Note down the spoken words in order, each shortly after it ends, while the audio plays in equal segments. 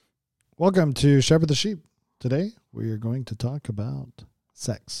Welcome to Shepherd the Sheep. Today we are going to talk about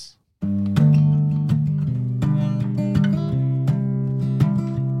sex.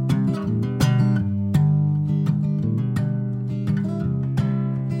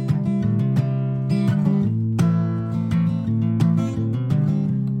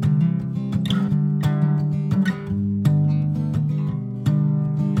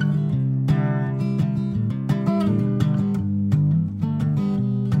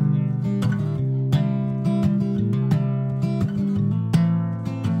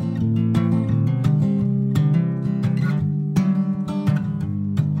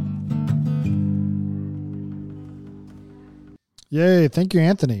 Yay. Thank you,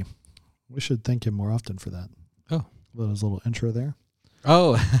 Anthony. We should thank him more often for that. Oh. His little intro there.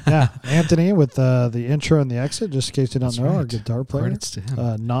 Oh. Yeah. Anthony with the intro and the exit, just in case you don't That's know, our right. guitar player. Credits to him.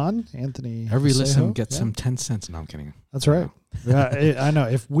 Anthony. Every listen Sejo. gets Yeah. some 10 cents. No, I'm kidding. That's right. Yeah, I know.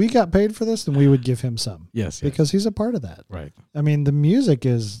 If we got paid for this, then we would give him some. Yes. Because he's a part of that. Right. I mean, the music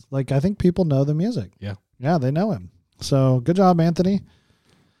is, like, I think people know the music. Yeah. Yeah, they know him. So good job, Anthony.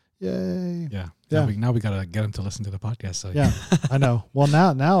 Yay. Yeah. Yeah. Now we got to get him to listen to the podcast. So Yeah, I know. Well,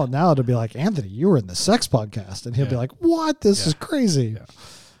 now it'll be like, Anthony, you were in the sex podcast, and he'll be Yeah. like, "What? This Yeah. is crazy." Yeah.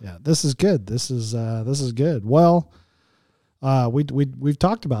 Yeah, this is good. This is good. Well, we've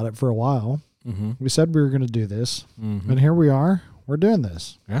talked about it for a while. Mm-hmm. We said we were going to do this, Mm-hmm. and here we are. We're doing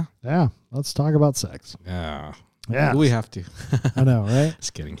this. Yeah. Yeah, let's talk about sex. Yeah. Yeah, We have to. I know, right?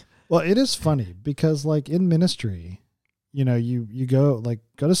 Just kidding. Well, it is funny because, like, in ministry, you know, you go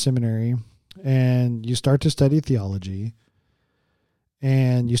to seminary and you start to study theology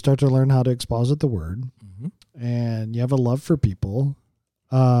and you start to learn how to exposit the word Mm-hmm. and you have a love for people.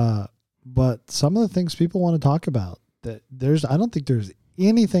 But some of the things people want to talk about I don't think there's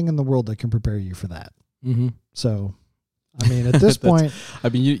anything in the world that can prepare you for that. Mm-hmm. So, I mean, at this point, I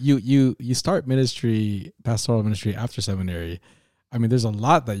mean, you start ministry, pastoral ministry after seminary. I mean, there's a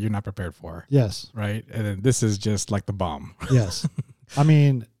lot that you're not prepared for, yes, right? And then this is just like the bomb. yes. I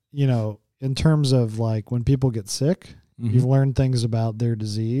mean, you know, in terms of like when people get sick, Mhm. you've learned things about their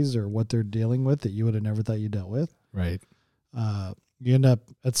disease or what they're dealing with that you would have never thought you dealt with. Right. You end up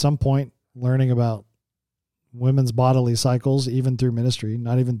at some point learning about women's bodily cycles, even through ministry,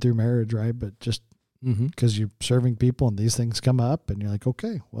 not even through marriage, right? But just Mm-hmm. because you're serving people and these things come up and you're like,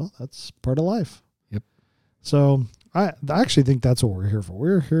 okay, well, that's part of life. Yep. So I actually think that's what we're here for.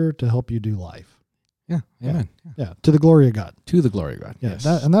 We're here to help you do life. Yeah. Amen. Yeah. Yeah. To the glory of God. To the glory of God. Yeah. Yes.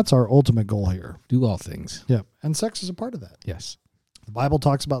 And that's our ultimate goal here. Do all things. Yeah. And sex is a part of that. Yes. The Bible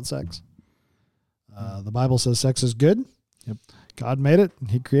talks about sex. The Bible says sex is good. Yep. God made it.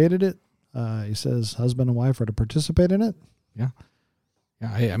 He created it. He says husband and wife are to participate in it. Yeah.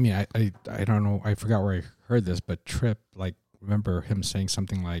 I mean, I don't know. I forgot where I heard this, but Tripp, like, remember him saying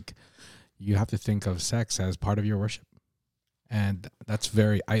something like, you have to think of sex as part of your worship. And that's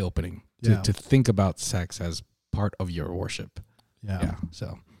very eye-opening to think about sex as part of your worship. Yeah.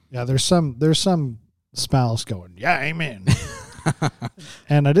 So. Yeah. There's some spouse going, yeah, amen.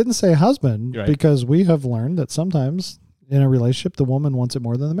 And I didn't say husband Right. because we have learned that sometimes in a relationship, the woman wants it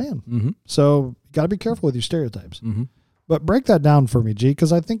more than the man. Mm-hmm. So you got to be careful with your stereotypes. Mm-hmm. But break that down for me, G,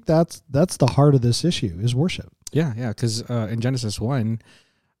 because I think that's the heart of this issue is worship. Yeah. Because in Genesis 1,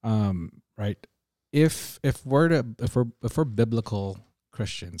 right, if we're biblical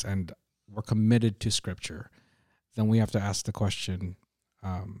Christians and we're committed to Scripture, then we have to ask the question,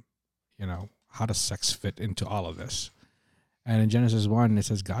 how does sex fit into all of this? And in Genesis 1, it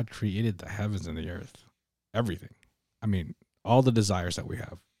says God created the heavens and the earth, everything. I mean, all the desires that we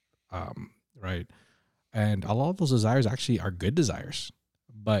have, right? And a lot of those desires actually are good desires.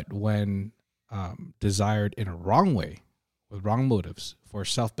 But when desired in a wrong way, with wrong motives, for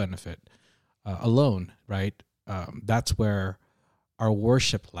self-benefit alone, right? That's where our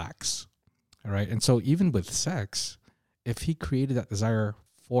worship lacks, all right? And so even with sex, if he created that desire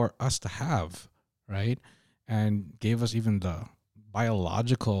for us to have, right, and gave us even the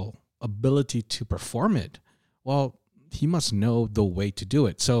biological ability to perform it, well, he must know the way to do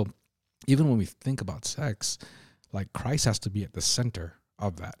it. So even when we think about sex, like Christ has to be at the center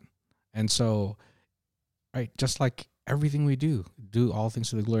of that. And so, right, just like everything we do all things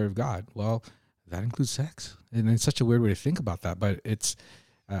to the glory of God. Well, that includes sex. And it's such a weird way to think about that, but it's,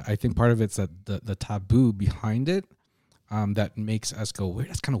 I think part of it's that the taboo behind it that makes us go, weird.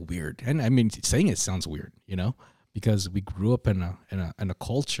 That's kind of weird. And I mean, saying it sounds weird, because we grew up in a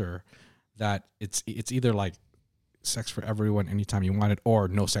culture that it's either like sex for everyone anytime you want it or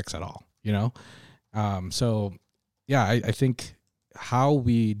no sex at all. So yeah, I think how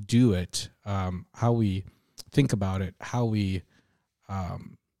we do it, how we think about it, how we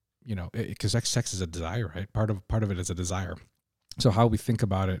because sex is a desire, right? Part of it is a desire. So how we think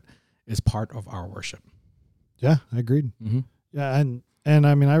about it is part of our worship. Yeah, I agreed. Mm-hmm. Yeah, and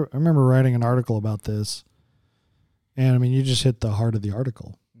I mean, I remember writing an article about this, and I mean, you just hit the heart of the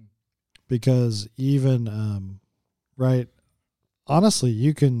article, because even, right, honestly,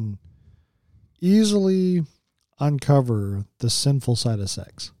 you can easily uncover the sinful side of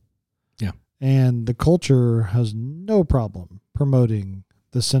sex. Yeah. And the culture has no problem promoting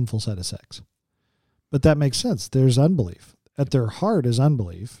the sinful side of sex. But that makes sense. There's unbelief. At their heart is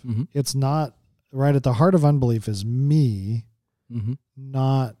unbelief. Mm-hmm. It's not, right, at the heart of unbelief is me, Mm-hmm.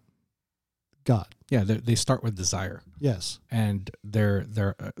 not God. Yeah, they start with desire. Yes. And they're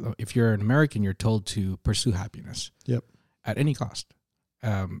if you're an American, you're told to pursue happiness. Yep. At any cost.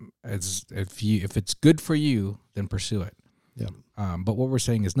 If it's good for you, then pursue it. Yeah. But what we're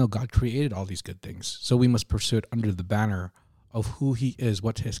saying is, no, God created all these good things, so we must pursue it under the banner of who He is,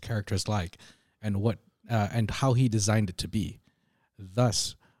 what His character is like, and and how He designed it to be.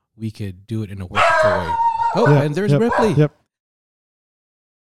 Thus, we could do it in a worshipful way. Oh, Yep, and there's yep, Ripley. Yep.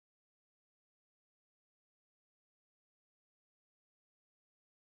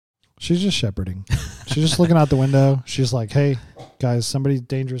 She's just shepherding. She's just looking out the window. She's like, "Hey, guys, somebody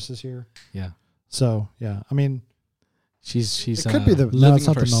dangerous is here." Yeah. So yeah, I mean, She's It could be the- no, living it's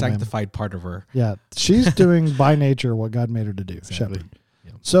not her the moment. sanctified part of her. yeah, she's doing by nature what God made her to do, Exactly. shepherd.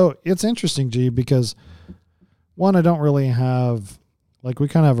 Yeah. So it's interesting, G, because one, I don't really have, like, we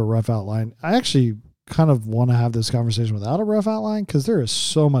kind of have a rough outline. I actually kind of want to have this conversation without a rough outline, because there is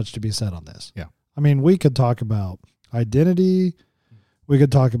so much to be said on this. Yeah. I mean, we could talk about identity. We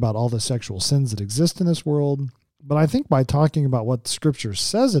could talk about all the sexual sins that exist in this world. But I think by talking about what Scripture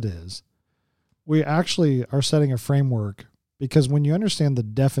says it is, we actually are setting a framework, because when you understand the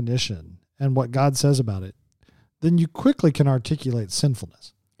definition and what God says about it, then you quickly can articulate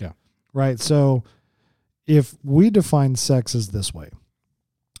sinfulness. Yeah. Right? So if we define sex as this way,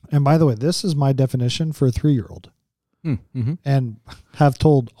 and by the way, this is my definition for a 3-year-old, Mm-hmm. and have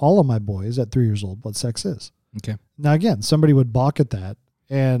told all of my boys at 3 years old what sex is. Okay. Now, again, somebody would balk at that.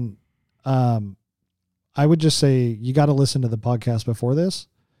 And I would just say, you got to listen to the podcast before this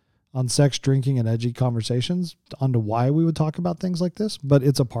on sex, drinking, and edgy conversations onto why we would talk about things like this. But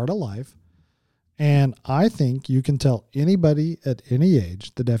it's a part of life. And I think you can tell anybody at any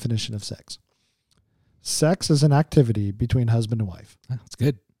age the definition of sex. Sex is an activity between husband and wife. That's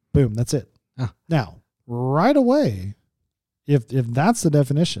good. Boom, that's it. Ah. Now, right away, if that's the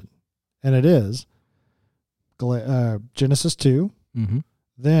definition, and it is, Genesis 2, Mm-hmm.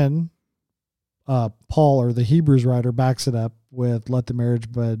 then Paul, or the Hebrews writer, backs it up with let the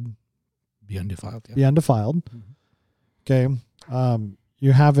marriage bed Be undefiled. Yeah. be undefiled. Mhm. Okay.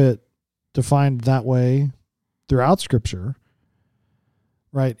 You have it defined that way throughout Scripture,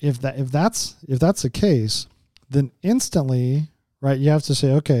 right? If that's the case, then instantly, right, you have to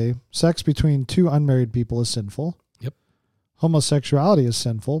say, okay, sex between two unmarried people is sinful. Yep. Homosexuality is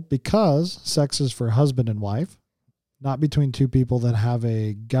sinful because sex is for husband and wife, not between two people that have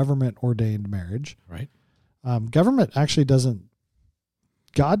a government ordained marriage. Right. Government actually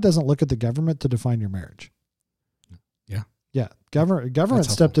God doesn't look at the government to define your marriage. Yeah. Yeah. Government That's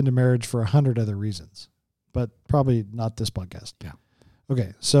stepped helpful. into marriage for 100 other reasons, but probably not this podcast. Yeah.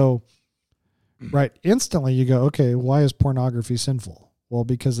 Okay. So, right. Instantly you go, okay, why is pornography sinful? Well,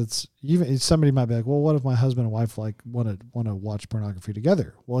 because somebody might be like, well, what if my husband and wife want to watch pornography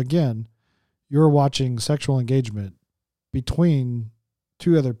together? Well, again, you're watching sexual engagement between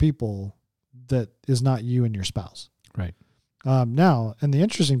two other people that is not you and your spouse. Right. Now, and the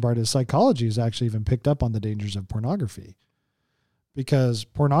interesting part is psychology has actually even picked up on the dangers of pornography, because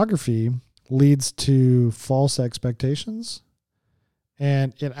pornography leads to false expectations,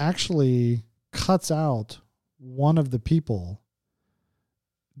 and it actually cuts out one of the people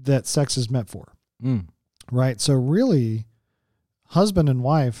that sex is meant for. Mm. Right. So really, husband and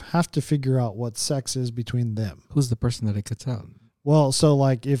wife have to figure out what sex is between them. Who's the person that it cuts out? Well, so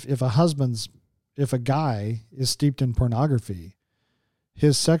like if a guy is steeped in pornography,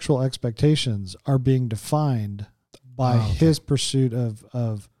 his sexual expectations are being defined by his pursuit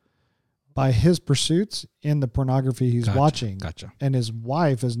by his pursuits in the pornography he's watching. Gotcha. And his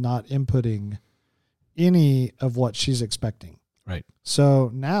wife is not inputting any of what she's expecting. Right. So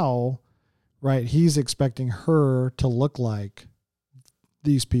now, right, he's expecting her to look like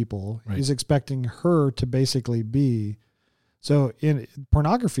these people. Right. He's expecting her to basically be. So in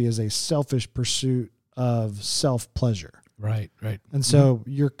pornography is a selfish pursuit of self-pleasure. Right. Right. And so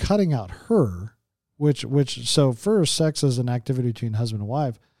you're cutting out her, so first, sex is an activity between husband and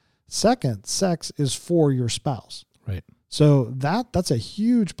wife. Second, sex is for your spouse. Right. So that's a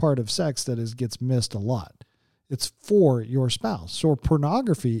huge part of sex that gets missed a lot. It's for your spouse. So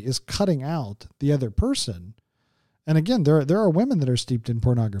pornography is cutting out the other person. And again, there are women that are steeped in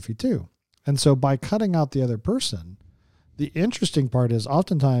pornography too. And so by cutting out the other person, the interesting part is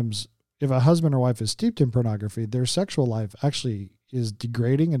oftentimes if a husband or wife is steeped in pornography, their sexual life actually is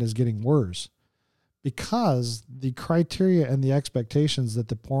degrading and is getting worse because the criteria and the expectations that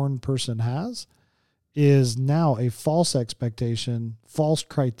the porn person has is now a false expectation, false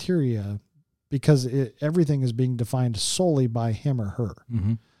criteria, because everything is being defined solely by him or her.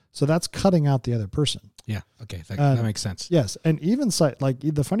 Mm-hmm. So that's cutting out the other person. Yeah. Okay. That makes sense. Yes. And even like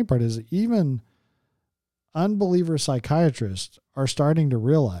the funny part is even unbeliever psychiatrists are starting to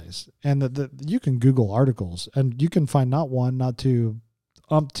realize, and that you can Google articles and you can find not one, not two,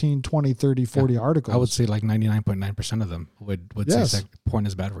 umpteen, 20, 30, 40 articles. I would say like 99.9% of them would Yes. say porn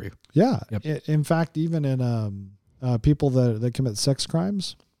is bad for you. Yeah. Yep. In fact, even in people that commit sex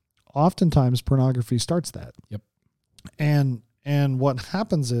crimes, oftentimes pornography starts that. Yep. And what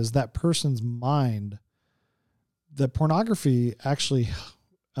happens is that person's mind, the pornography actually,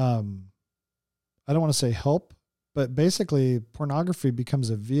 I don't want to say help, but basically pornography becomes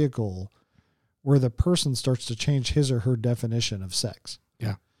a vehicle where the person starts to change his or her definition of sex.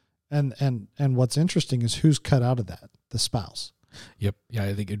 Yeah. And what's interesting is who's cut out of that, the spouse. Yep. Yeah.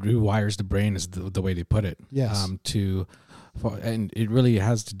 I think it rewires the brain is the way they put it. Yes. And it really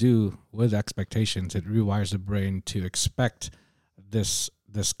has to do with expectations. It rewires the brain to expect this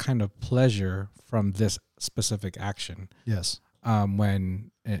kind of pleasure from this specific action. Yes.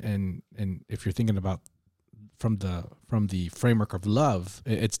 When if you're thinking about from the framework of love,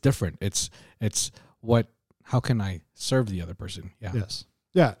 it's different. It's how can I serve the other person? Yeah. Yes.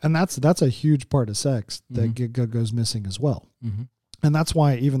 Yeah. And that's a huge part of sex that goes missing as well. Mm-hmm. And that's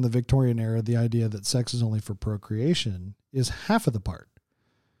why even the Victorian era, the idea that sex is only for procreation is half of the part.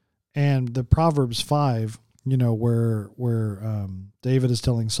 And the Proverbs 5, where David is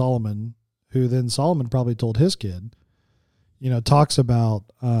telling Solomon, who then Solomon probably told his kid, talks about,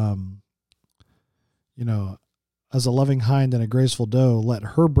 as a loving hind and a graceful doe, let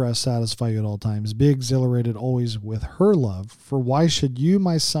her breast satisfy you at all times. Be exhilarated always with her love. For why should you,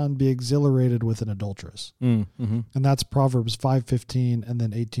 my son, be exhilarated with an adulteress? Mm-hmm. And that's Proverbs 5:15 and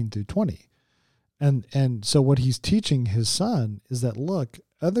then 18 through 20. And so what he's teaching his son is that, look,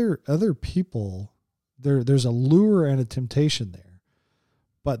 other people, there's a lure and a temptation there,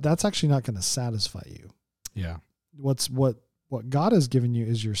 but that's actually not going to satisfy you. Yeah. What God has given you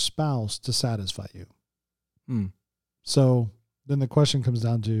is your spouse to satisfy you. Mm. So then the question comes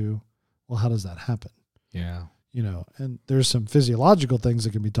down to, well, how does that happen? Yeah. And there's some physiological things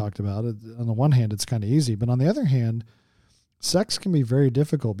that can be talked about. On the one hand, it's kind of easy, but on the other hand, sex can be very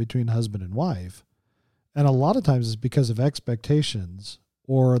difficult between husband and wife. And a lot of times it's because of expectations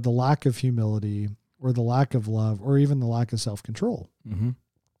or the lack of humility or the lack of love or even the lack of self-control. Mm-hmm.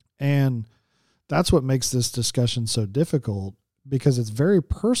 And that's what makes this discussion so difficult, because it's very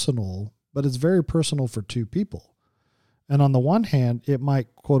personal, but it's very personal for two people. And on the one hand, it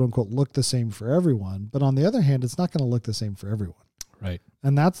might, quote unquote, look the same for everyone. But on the other hand, it's not going to look the same for everyone. Right.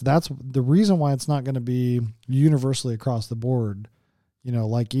 And that's the reason why it's not going to be universally across the board,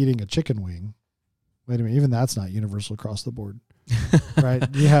 like eating a chicken wing. Wait a minute, even that's not universal across the board. Right?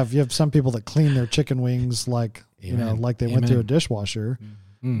 You have some people that clean their chicken wings like, like they went through a dishwasher.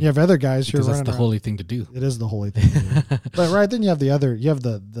 Mm. You have other guys who are running that's the around. holy thing to do. It is the holy thing to do. But right, then you have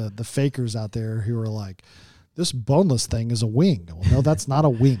the fakers out there who are like, this boneless thing is a wing. Well, no, that's not a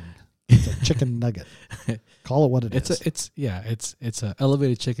wing. It's a chicken nugget. Call it what it is. It's a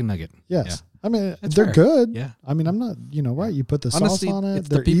elevated chicken nugget. Yes. Yeah. I mean, That's they're fair. good. Yeah. I mean, I'm not, right. You put the Honestly, sauce on it. it's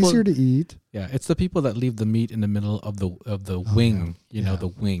the They're people- easier to eat. Yeah. It's the people that leave the meat in the middle of the wing. yeah. The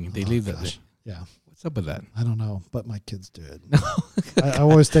wing. They leave that. Gosh. Yeah. What's up with that? I don't know, but my kids do it. I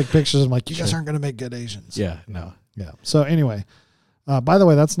always take pictures. I'm like, you guys aren't going to make good Asians. Yeah. No. Yeah. So anyway, by the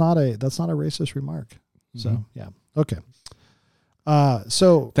way, that's not a racist remark. So Mhm. yeah. Okay.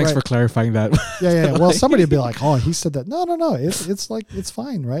 So Thanks right. for clarifying that. Yeah. Well, somebody would be like, "Oh, he said that." No. It's like it's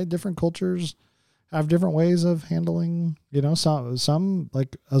fine, right? Different cultures have different ways of handling. Some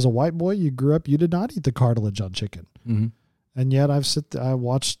like as a white boy, you grew up, you did not eat the cartilage on chicken, Mm-hmm. and yet I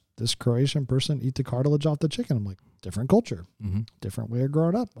watched this Croatian person eat the cartilage off the chicken. I'm like, different culture, Mm-hmm. different way of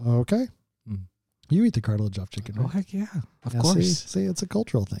growing up. Okay, Mm. you eat the cartilage off chicken, Oh right? heck yeah! Of Yeah, course. See, it's a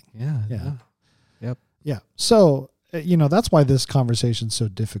cultural thing. Yeah. Yeah. Yeah. So, that's why this conversation's so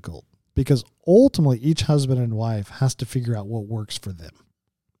difficult, because ultimately each husband and wife has to figure out what works for them.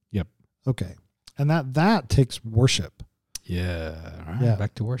 Yep. Okay. And that takes worship. Yeah. All right. Yeah.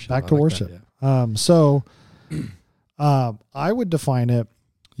 Back to worship. Back I to like worship. that, yeah. I would define it,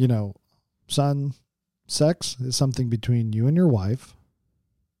 son, sex is something between you and your wife.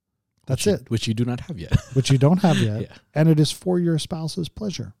 That's it. Which you do not have yet. Which you don't have yet. Yeah. And it is for your spouse's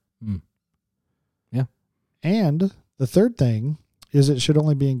pleasure. Mm. Yeah. And the third thing is it should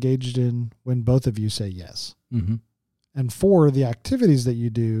only be engaged in when both of you say yes. Mm-hmm. And 4, the activities that you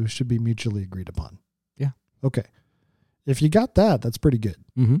do should be mutually agreed upon. Yeah. Okay. If you got that, that's pretty good.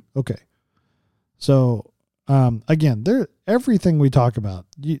 Mm-hmm. Okay. So, again, everything we talk about,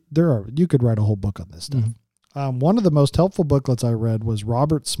 you could write a whole book on this stuff. Mm-hmm. One of the most helpful booklets I read was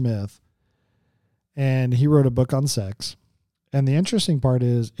Robert Smith, and he wrote a book on sex. And the interesting part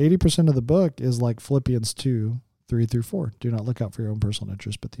is 80% of the book is like Philippians 2:3-4. Do not look out for your own personal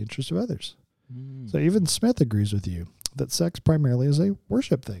interest, but the interest of others. So even Smith agrees with you that sex primarily is a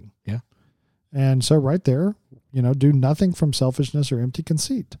worship thing. Yeah. And so right there, do nothing from selfishness or empty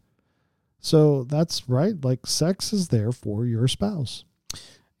conceit. So that's right. Like sex is there for your spouse.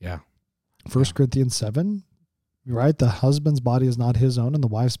 Yeah. 1 Corinthians 7, right? The husband's body is not his own and the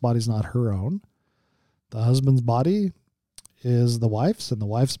wife's body is not her own. The husband's body is the wife's and the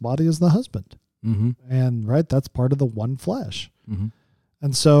wife's body is the husband. Mm-hmm. And right, that's part of the one flesh. Mm-hmm.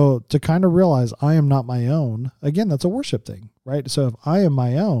 And so to kind of realize I am not my own, again, that's a worship thing, right? So if I am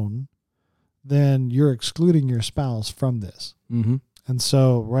my own, then you're excluding your spouse from this. Mm-hmm. And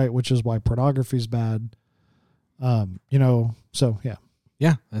so, right, which is why pornography is bad. So yeah.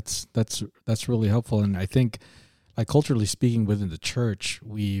 Yeah, that's really helpful. And I think, like, culturally speaking, within the church,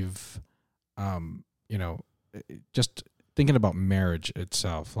 we've, just thinking about marriage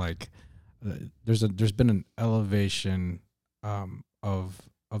itself, like there's been an elevation of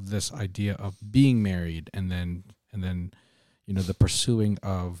this idea of being married and then the pursuing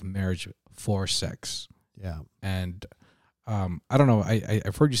of marriage for sex. Yeah. And I don't know,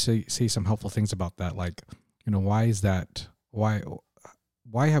 I've heard you say some helpful things about that, like, why is that, why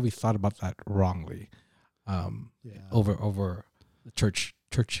have we thought about that wrongly over the church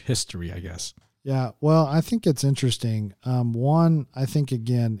history, I guess. Yeah, well, I think it's interesting. One, I think,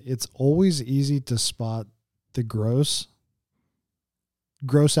 again, it's always easy to spot the gross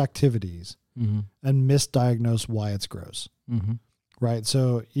activities and misdiagnose why it's gross. Mm-hmm. Right?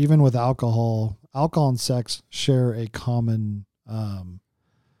 So even with alcohol and sex share a common,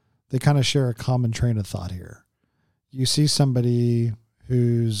 they kind of share a common train of thought here. You see somebody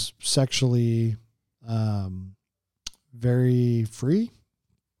who's sexually very free,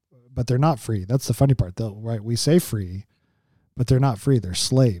 but they're not free. That's the funny part, though, right? We say free, but they're not free. They're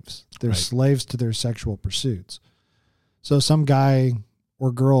slaves. They're slaves to their sexual pursuits. So some guy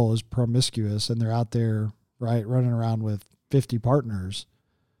or girl is promiscuous and they're out there, right, running around with 50 partners.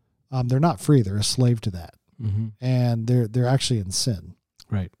 They're not free. They're a slave to that. Mm-hmm. And they're actually in sin.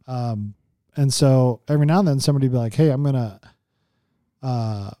 Right. And so every now and then somebody will be like, hey, I'm going to,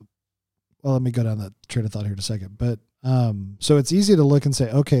 let me go down that train of thought here in a second. But so it's easy to look and say,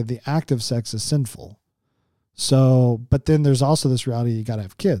 okay, the act of sex is sinful. So, but then there's also this reality, you got to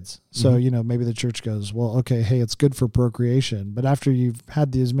have kids. So, maybe the church goes, well, okay, hey, it's good for procreation, but after you've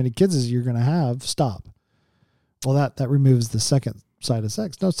had as many kids as you're going to have, stop. Well, that removes the second side of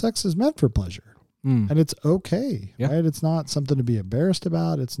sex. No, sex is meant for pleasure. And it's okay, right? It's not something to be embarrassed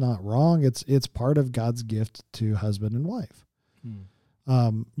about. It's not wrong. It's part of God's gift to husband and wife.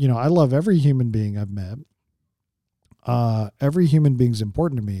 I love every human being I've met. Every human being's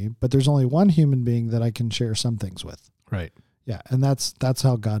important to me, but there's only one human being that I can share some things with. Right. Yeah. And that's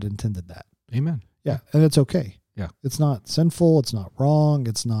how God intended that. Amen. Yeah. And it's okay. Yeah. It's not sinful. It's not wrong.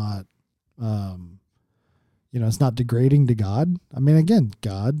 It's not, it's not degrading to God. I mean, again,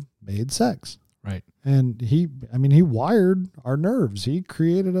 God made sex. Right. And he wired our nerves. He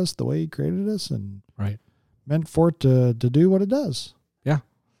created us the way he created us and meant for it to do what it does. Yeah.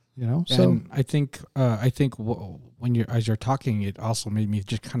 So and I think when you're talking, it also made me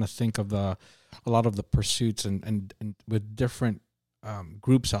just kind of think of a lot of the pursuits and with different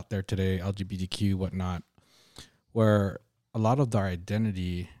groups out there today, LGBTQ, whatnot, where a lot of their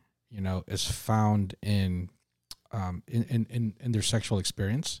identity, is found in their sexual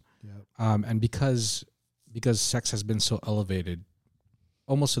experience. Yeah. And because sex has been so elevated,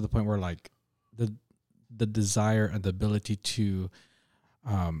 almost to the point where like the desire and the ability to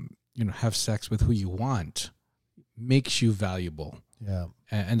have sex with who you want makes you valuable. Yeah.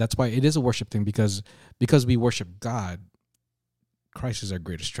 And that's why it is a worship thing, because we worship God, Christ is our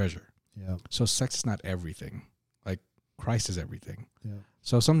greatest treasure. Yeah. So sex is not everything. Like Christ is everything. Yeah.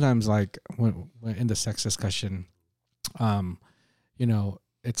 So sometimes like when in the sex discussion,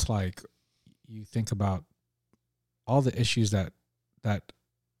 it's like you think about all the issues that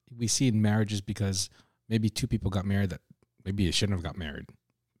we see in marriages because maybe two people got married that maybe they shouldn't have got married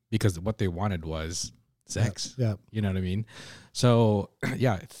because what they wanted was sex. Yeah. You know what I mean? So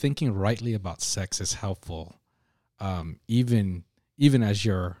yeah, thinking rightly about sex is helpful. Even as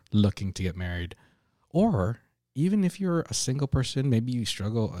you're looking to get married, or even if you're a single person, maybe you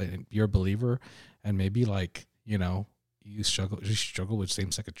struggle, you're a believer, and maybe like, you know, you struggle with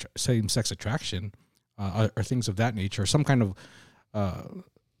same sex attraction, or things of that nature, some kind of,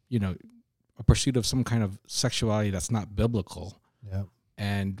 you know, a pursuit of some kind of sexuality that's not biblical. Yeah.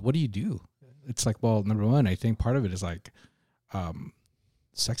 And what do? It's like, well, number one, I think part of it is like,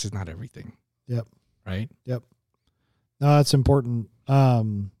 sex is not everything. Yep. Right. Yep. No, that's important.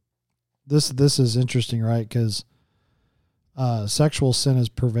 This is interesting, right? Because sexual sin is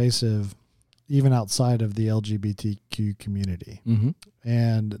pervasive even outside of the LGBTQ community. Mm-hmm.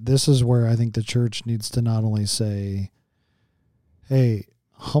 And this is where I think the church needs to not only say, hey,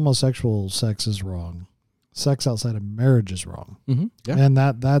 homosexual sex is wrong, sex outside of marriage is wrong. Mm-hmm. Yeah. And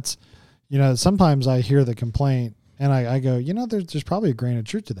that's, you know, sometimes I hear the complaint and I go, you know, there's probably a grain of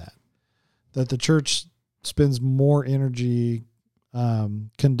truth to that the church spends more energy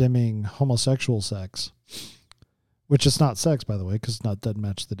condemning homosexual sex, which is not sex, by the way, because it doesn't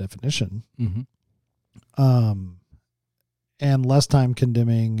match the definition. Mm-hmm. And less time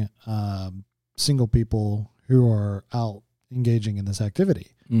condemning single people who are out engaging in this activity.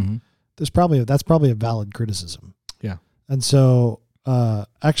 Mm-hmm. That's probably a valid criticism. Yeah. And so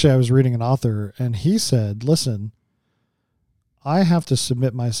actually I was reading an author and he said, listen, I have to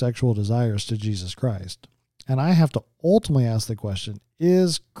submit my sexual desires to Jesus Christ. And I have to ultimately ask the question,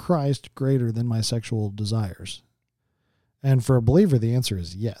 is Christ greater than my sexual desires? And for a believer, the answer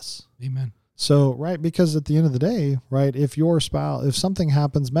is yes. Amen. So, right, because at the end of the day, right, if something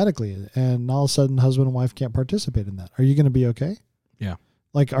happens medically and all of a sudden husband and wife can't participate in that, are you going to be okay? Yeah.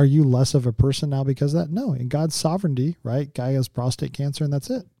 Like, are you less of a person now because of that? No. In God's sovereignty, right, guy has prostate cancer and that's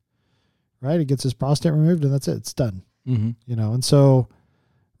it. Right? He gets his prostate removed and that's it. It's done. Mm-hmm. You know, and so,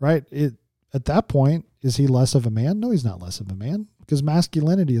 right, at that point, is he less of a man? No, he's not less of a man because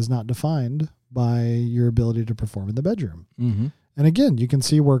masculinity is not defined by your ability to perform in the bedroom. Mm-hmm. And again, you can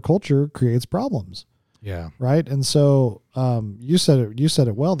see where culture creates problems. Yeah. Right. And so you said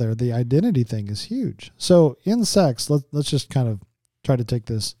it well there. The identity thing is huge. So in sex, let's just kind of try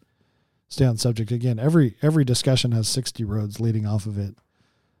to stay on subject again. Every discussion has 60 roads leading off of it.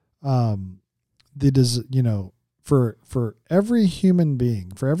 For every human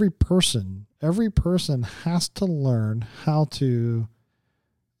being, for every person has to learn how to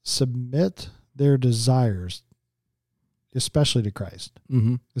submit their desires, especially to Christ,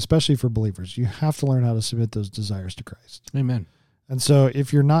 Mm-hmm. especially for believers. You have to learn how to submit those desires to Christ. Amen. And so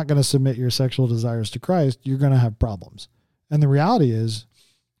if you're not going to submit your sexual desires to Christ, you're going to have problems. And the reality is,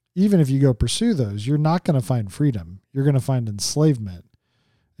 even if you go pursue those, you're not going to find freedom. You're going to find enslavement,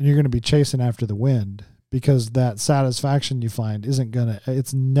 and you're going to be chasing after the wind because that satisfaction you find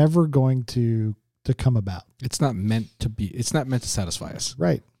it's never going to come about. It's not meant to satisfy us.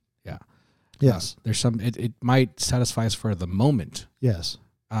 Right. Yeah. Yes. There's it might satisfy us for the moment. Yes.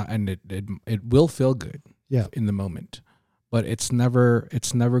 And it will feel good. Yeah. In the moment, but it's never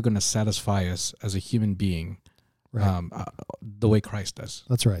going to satisfy us as a human being. Right. The way Christ does.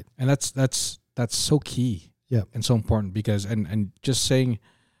 That's right. And that's so key. Yeah. And so important because, and just saying,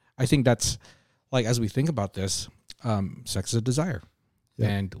 I think that's like, as we think about this, sex is a desire,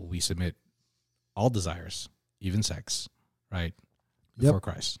 and we submit all desires, even sex, right, before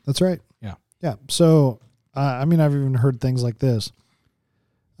Christ. That's right. Yeah. Yeah. So, I've even heard things like this.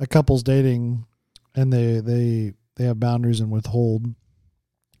 A couple's dating and they have boundaries and withhold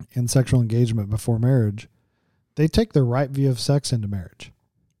in sexual engagement before marriage. They take the right view of sex into marriage.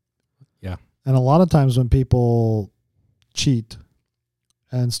 Yeah. And a lot of times when people cheat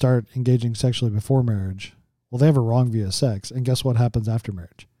and start engaging sexually before marriage, well, they have a wrong view of sex. And guess what happens after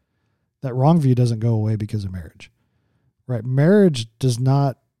marriage? That wrong view doesn't go away because of marriage, right? Marriage does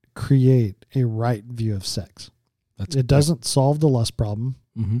not create a right view of sex. It doesn't solve the lust problem.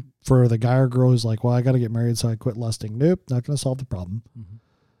 Mm-hmm. For the guy or girl who's like, well, I got to get married, so I quit lusting. Nope, not going to solve the problem.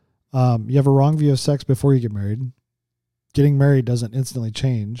 Mm-hmm. You have a wrong view of sex before you get married. Getting married doesn't instantly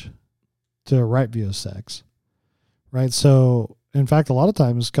change to a right view of sex, right? So, in fact, a lot of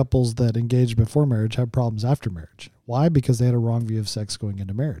times couples that engage before marriage have problems after marriage. Why? Because they had a wrong view of sex going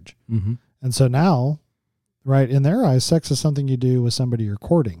into marriage. Mm-hmm. And so now, right, in their eyes, sex is something you do with somebody you're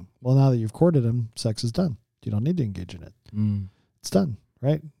courting. Well, now that you've courted them, sex is done. You don't need to engage in it. Mm. It's done,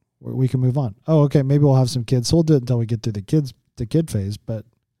 right? We can move on. Oh, okay, maybe we'll have some kids. So we'll do it until we get through the kid phase, but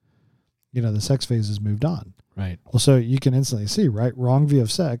the sex phase has moved on. Right. Well, so you can instantly see, right? Wrong view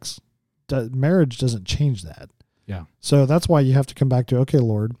of sex marriage doesn't change that. Yeah. So that's why you have to come back to, okay,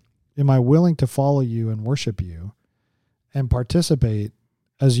 Lord, am I willing to follow you and worship you and participate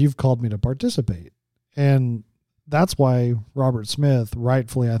as you've called me to participate? And that's why Robert Smith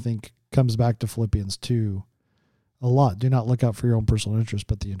rightfully, I think, comes back to Philippians 2 a lot. Do not look out for your own personal interest,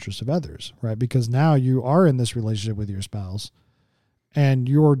 but the interest of others, right? Because now you are in this relationship with your spouse, and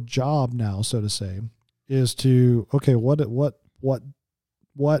your job now, so to say, is to, okay, what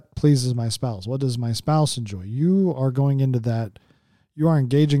pleases my spouse? What does my spouse enjoy? You are going into that, you are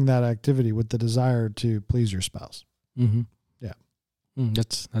engaging that activity with the desire to please your spouse. Mm-hmm. Yeah.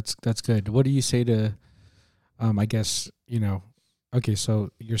 That's good. What do you say to, I guess, okay,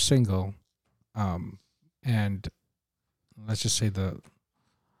 so you're single, and let's just say the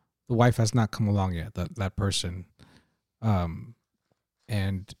wife has not come along yet, that person,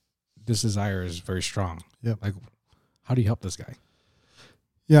 and this desire is very strong. Yep. Like, how do you help this guy?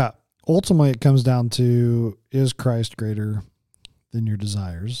 Yeah. Ultimately, it comes down to, is Christ greater than your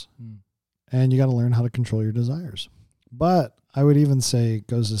desires? And you got to learn how to control your desires. But I would even say it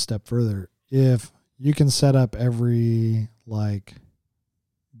goes a step further. If you can set up every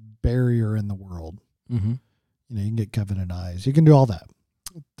barrier in the world, Mm-hmm. you can get covenant eyes, you can do all that.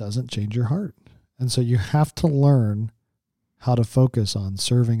 It doesn't change your heart. And so you have to learn how to focus on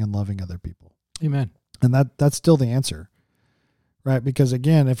serving and loving other people. Amen. And that's still the answer, right? Because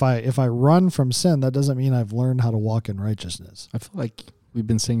again, if I run from sin, that doesn't mean I've learned how to walk in righteousness. I feel like we've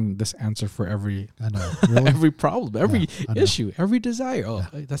been saying this answer for every I know, really? every problem, every I know. issue, every desire. Oh,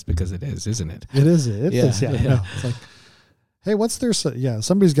 that's because it is, isn't it? It is. It is. Yeah. Yeah. I know. It's like, hey, what's their?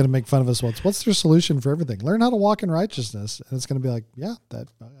 Somebody's going to make fun of us. What's their solution for everything? Learn how to walk in righteousness, and it's going to be like, yeah, that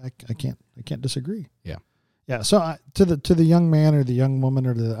I can't disagree. Yeah. Yeah. So to the young man or the young woman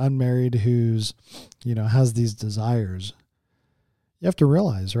or the unmarried who's, has these desires, you have to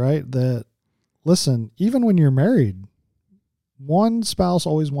realize, right, that, listen, even when you're married, one spouse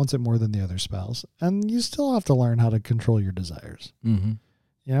always wants it more than the other spouse, and you still have to learn how to control your desires. Mm-hmm.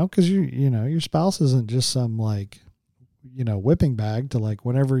 Because your spouse isn't just some whipping bag to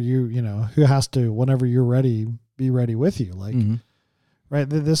whenever who has to, whenever you're ready, be ready with you. Mm-hmm. Right.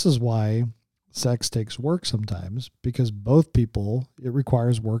 This is why sex takes work sometimes, because it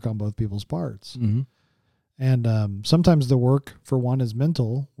requires work on both people's parts. Mm-hmm. And sometimes the work for one is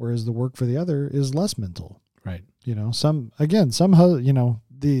mental, whereas the work for the other is less mental. Right. The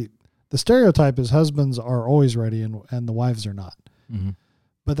stereotype is husbands are always ready and the wives are not. Mm-hmm.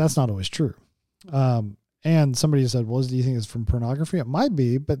 But that's not always true. And somebody said, well, do you think it's from pornography? It might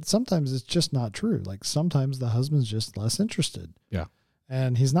be, but sometimes it's just not true. Like sometimes the husband's just less interested. Yeah.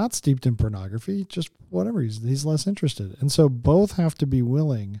 And he's not steeped in pornography, just whatever. He's less interested. And so both have to be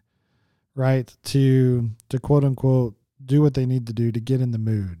willing, right, to quote unquote, do what they need to do to get in the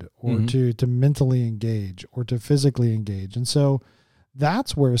mood, or Mm-hmm. to mentally engage, or to physically engage. And so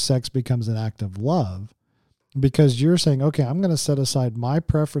that's where sex becomes an act of love, because you're saying, okay, I'm going to set aside my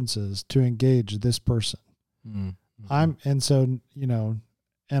preferences to engage this person. Mm-hmm. And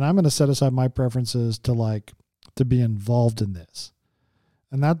I'm going to set aside my preferences to be involved in this.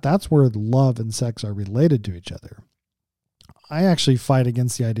 And that's where love and sex are related to each other. I actually fight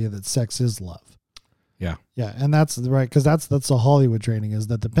against the idea that sex is love. Yeah. Yeah. And that's right. Because that's the Hollywood training, is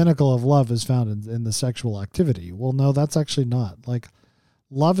that the pinnacle of love is found in the sexual activity. Well, no, that's actually not.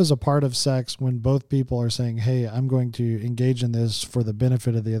 Love is a part of sex when both people are saying, hey, I'm going to engage in this for the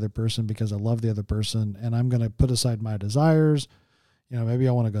benefit of the other person because I love the other person, and I'm going to put aside my desires. Maybe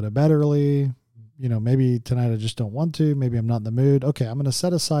I want to go to bed early. Maybe tonight I just don't want to. Maybe I'm not in the mood. Okay, I'm going to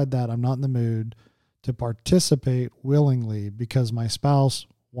set aside that I'm not in the mood to participate willingly because my spouse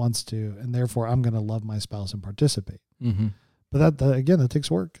wants to, and therefore I'm going to love my spouse and participate. Mm-hmm. But that takes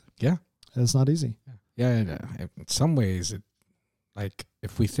work. Yeah. It's not easy. Yeah. In some ways,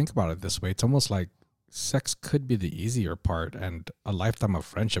 if we think about it this way, it's almost like sex could be the easier part, and a lifetime of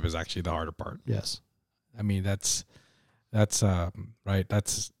friendship is actually the harder part. Yes. I mean, that's right.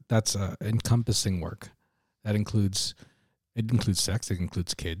 That's encompassing work. It includes sex. It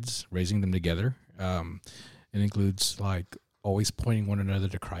includes kids, raising them together. It includes always pointing one another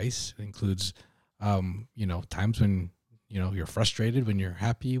to Christ. It includes, times when, you're frustrated, when you're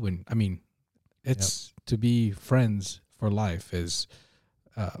happy, it's to be friends for life is,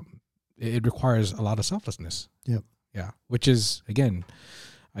 it requires a lot of selflessness. Yep. Yeah. Which is, again,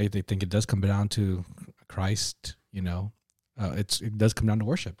 I think it does come down to Christ, it does come down to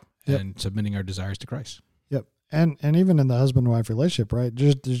worship and submitting our desires to Christ. Yep. And even in the husband-wife relationship, right,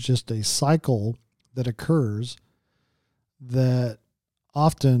 there's just a cycle that occurs that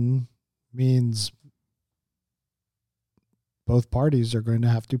often means both parties are going to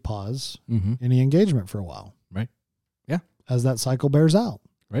have to pause Mm-hmm. any engagement for a while. Right. Yeah. As that cycle bears out.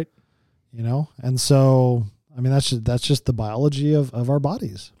 Right. You know? And so, I mean, that's just the biology of our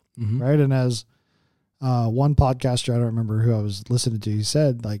bodies. Mm-hmm. Right. And as one podcaster, I don't remember who I was listening to, he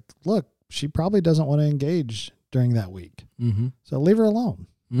said, like, look, she probably doesn't want to engage during that week. Mm-hmm. So leave her alone.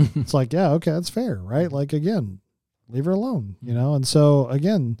 It's like, yeah, okay, that's fair. Right. Like, again, leave her alone, you know? And so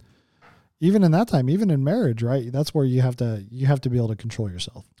again, even in that time, even in marriage, right, that's where you have to be able to control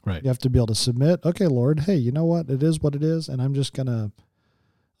yourself. Right. You have to be able to submit. Okay, Lord, hey, you know what? It is what it is. And I'm just going to,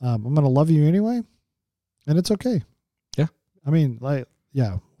 I'm going to love you anyway. And it's okay. Yeah. I mean, like,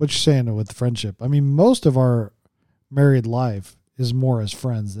 yeah, what you're saying with friendship. I mean, most of our married life is more as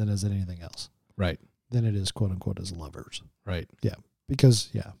friends than as anything else. Right. Than it is, quote unquote, as lovers. Right. Yeah. Because,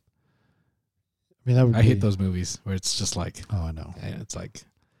 yeah. I mean, that would I hate those movies where it's just like, Oh, I know. and it's like,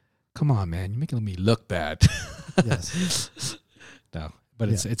 come on, man, you're making me look bad. Yes. No, but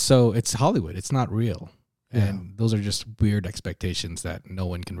it's Hollywood. It's not real. And those are just weird expectations that no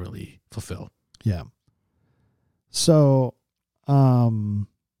one can really fulfill. Yeah. So,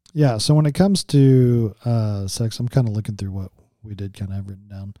 yeah. So when it comes to sex, I'm kind of looking through what we did kind of have written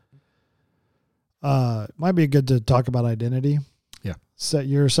down. It might be good to talk about identity. Yeah.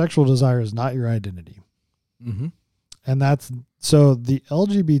 Your sexual desire is not your identity. Mm-hmm. And that's, so the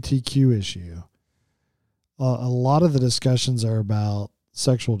LGBTQ issue, a lot of the discussions are about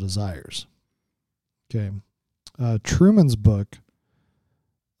sexual desires. Okay. Truman's book,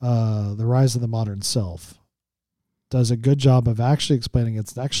 The Rise of the Modern Self, does a good job of actually explaining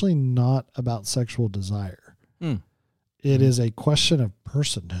it's actually not about sexual desire. It is a question of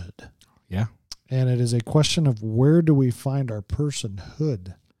personhood. Yeah. And it is a question of where do we find our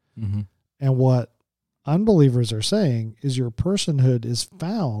personhood? Mm-hmm. And what unbelievers are saying is your personhood is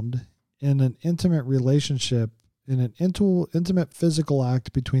found in an intimate relationship, in an intimate physical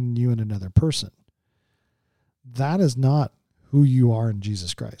act between you and another person. That is not who you are in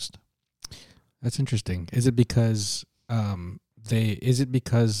Jesus Christ. That's interesting. Is it because the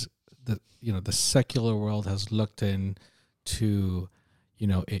secular world has looked into,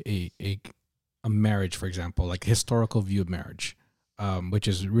 a marriage, for example, like a historical view of marriage, which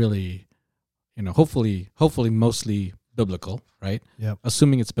is really, hopefully mostly biblical, right? Yep.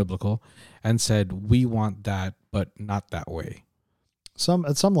 Assuming it's biblical, and said, we want that, but not that way.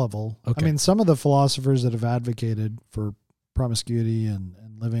 At some level. Okay. I mean, some of the philosophers that have advocated for promiscuity and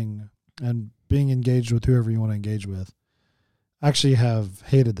living and being engaged with whoever you want to engage with actually have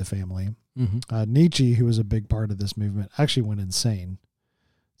hated the family. Mm-hmm. Nietzsche, who was a big part of this movement, actually went insane.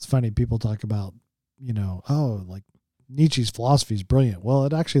 It's funny, people talk about, like Nietzsche's philosophy is brilliant. Well,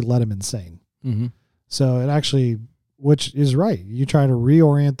 it actually led him insane. Mm-hmm. So it actually, which is right. You try to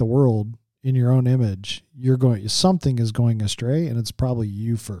reorient the world in your own image, something is going astray, and it's probably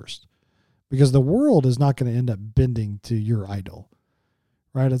you first, because the world is not going to end up bending to your idol,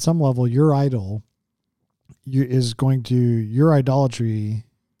 right? At some level, your idol your idolatry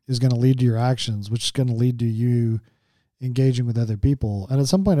is going to lead to your actions, which is going to lead to you engaging with other people. And at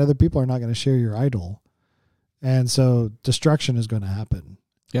some point, other people are not going to share your idol. And so destruction is going to happen.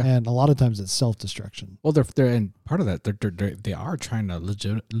 Yeah. And a lot of times it's self-destruction. Well, they're and part of that, they are trying to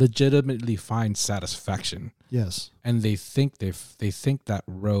legitimately find satisfaction. Yes. And they think they think that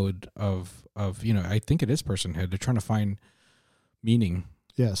road of I think it is personhood. They're trying to find meaning.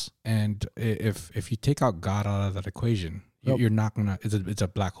 Yes. And if you take out God out of that equation, you're not gonna. It's a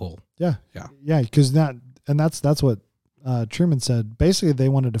black hole. Yeah. Yeah. Yeah. Because that's what Truman said. Basically, they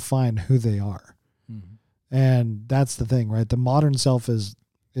want to define who they are, and that's the thing, right? The modern self is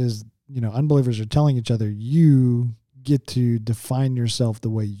unbelievers are telling each other, you get to define yourself the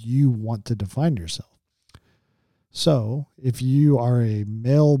way you want to define yourself. So if you are a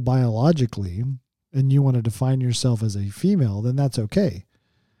male biologically and you want to define yourself as a female, then that's okay.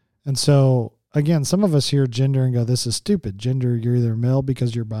 And so again, some of us hear gender and go, this is stupid. Gender, you're either male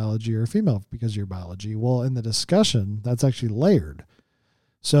because you're biology or female because you're biology. Well, in the discussion, that's actually layered.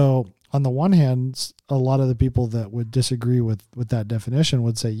 So on the one hand, a lot of the people that would disagree with that definition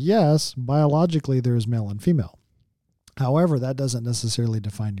would say, yes, biologically there is male and female. However, that doesn't necessarily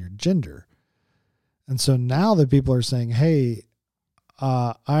define your gender. And so now that people are saying, hey,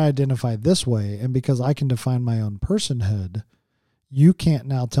 I identify this way, and because I can define my own personhood, you can't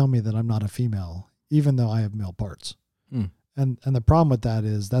now tell me that I'm not a female, even though I have male parts. And the problem with that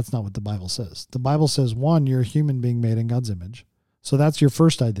is that's not what the Bible says. The Bible says, one, you're a human being made in God's image. So that's your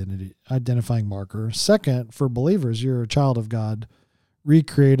first identifying marker. Second, for believers, you're a child of God,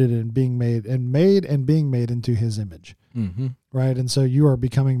 recreated and being made into his image. Mm-hmm. Right. And so you are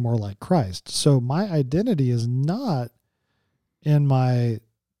becoming more like Christ. So my identity is not in my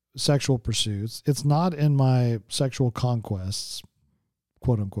sexual pursuits. It's not in my sexual conquests,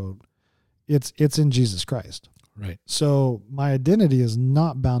 quote unquote. It's in Jesus Christ. Right. So my identity is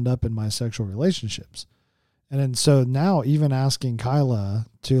not bound up in my sexual relationships. And then so now even asking Kyla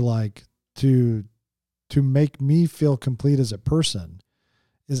to make me feel complete as a person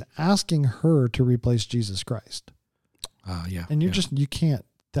is asking her to replace Jesus Christ. Yeah. And you can't,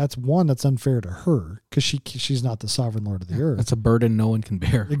 that's that's unfair to her because she's not the sovereign Lord of the earth. That's a burden no one can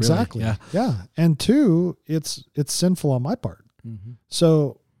bear. Exactly. Really. Yeah. And two, it's sinful on my part. Mm-hmm.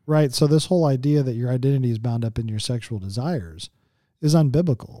 So, right. So this whole idea that your identity is bound up in your sexual desires is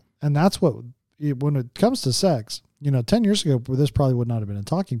unbiblical. And that's when it comes to sex, 10 years ago, this probably would not have been a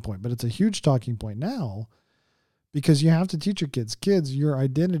talking point, but it's a huge talking point now because you have to teach your kids, your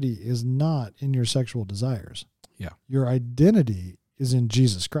identity is not in your sexual desires. Yeah. Your identity is in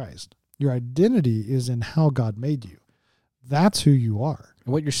Jesus Christ. Your identity is in how God made you. That's who you are.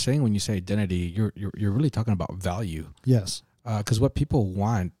 And what you're saying when you say identity, you're really talking about value. Yes. Because what people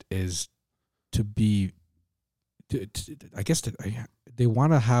want is to be, I guess they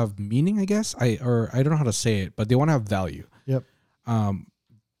want to have meaning. I guess I don't know how to say it, but they want to have value. Yep.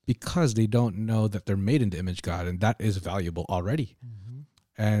 Because they don't know that they're made in the image of God, and that is valuable already. Mm-hmm.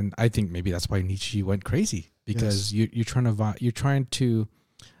 And I think maybe that's why Nietzsche went crazy because you're trying to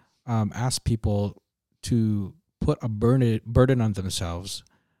ask people to put a burden on themselves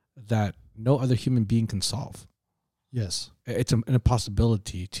that no other human being can solve. Yes. It's an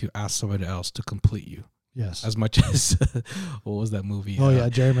impossibility to ask somebody else to complete you. Yes. As much as, what was that movie? Oh, yeah,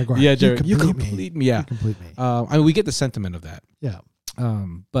 Jerry Maguire. Yeah, Jerry, you complete me. Yeah. You complete me. I mean, we get the sentiment of that. Yeah.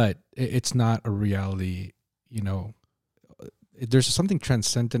 But it's not a reality, there's something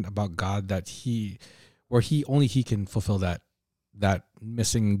transcendent about God that he can fulfill that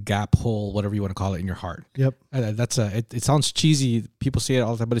missing gap hole, whatever you want to call it, in your heart. Yep. It sounds cheesy. People say it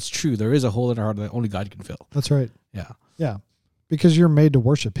all the time, but it's true. There is a hole in our heart that only God can fill. That's right. Yeah. Yeah. Because you're made to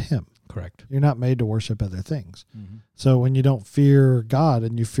worship him. Correct. You're not made to worship other things. Mm-hmm. So when you don't fear God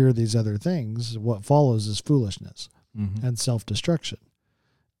and you fear these other things, what follows is foolishness mm-hmm. and self-destruction.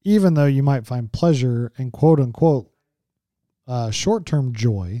 Even though you might find pleasure and quote unquote short-term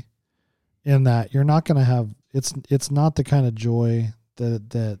joy in that, you're not going to have, it's not the kind of joy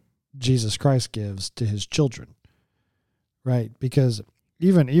that Jesus Christ gives to his children, right? Because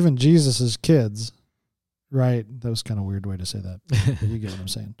even Jesus's kids, right? That was kind of a weird way to say that, but you get what I'm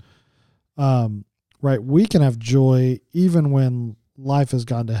saying. Right. We can have joy even when life has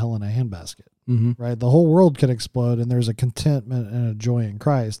gone to hell in a handbasket, mm-hmm. right? The whole world can explode and there's a contentment and a joy in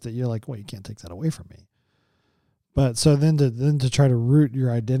Christ that you're like, well, you can't take that away from me. But so then to try to root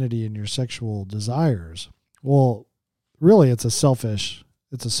your identity in your sexual desires, well, really it's a selfish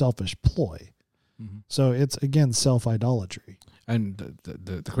ploy. Mm-hmm. So it's, again, self-idolatry. And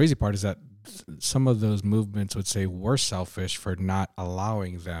the crazy part is that some of those movements would say we're selfish for not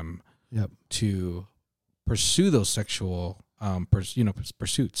allowing them Yep. to pursue those sexual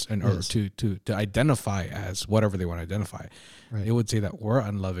pursuits and or Yes. to identify as whatever they want to identify. Right. It would say that we're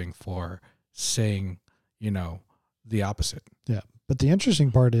unloving for saying, the opposite. Yeah. But the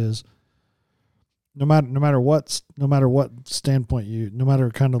interesting part is no matter what standpoint no matter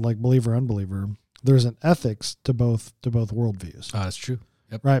kind of like believer, unbeliever, there's an ethics to both worldviews. That's true.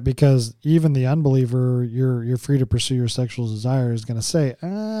 Yep. Right. Because even the unbeliever, you're free to pursue your sexual desire, is going to say,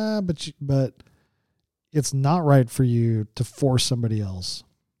 but it's not right for you to force somebody else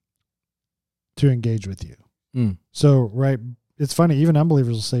to engage with you. Mm. So, right. It's funny. Even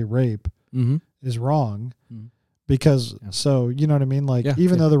unbelievers will say rape Mm-hmm. is wrong. Mm-hmm. Because, Yeah. so, you know what I mean? Like,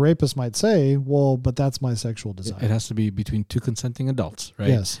 even though the rapist might say, well, but that's my sexual desire. It has to be between two consenting adults, right?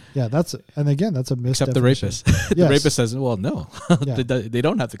 Yes. Yeah. And again, that's a misdefinition. Except the rapist. The Yes. rapist says, well, no, Yeah. they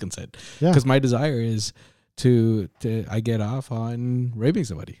don't have to consent. Yeah. Because my desire is to I get off on raping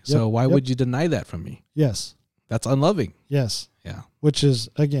somebody. So why would you deny that from me? Yes. That's unloving. Yes. Yeah. Which is,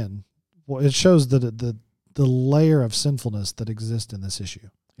 again, well, it shows the layer of sinfulness that exists in this issue.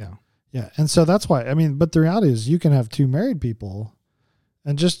 Yeah. Yeah. And so that's why, but the reality is you can have two married people,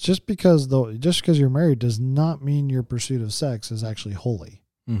 and just because you're married does not mean your pursuit of sex is actually holy.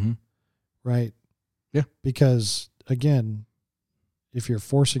 Mm-hmm. Right? Yeah. Because, again, if you're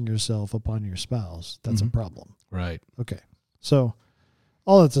forcing yourself upon your spouse, that's Mm-hmm. a problem. Right. Okay. So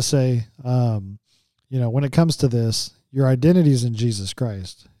all that to say, when it comes to this, your identity is in Jesus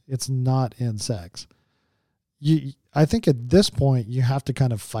Christ. It's not in sex. I think at this point you have to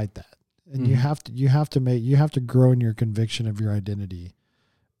kind of fight that. And Mm-hmm. you have to grow in your conviction of your identity.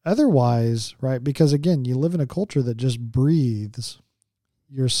 Otherwise, right? Because again, you live in a culture that just breathes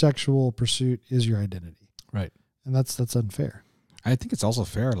your sexual pursuit is your identity. Right. And that's unfair. I think it's also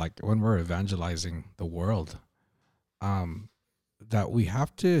fair, like when we're evangelizing the world, that we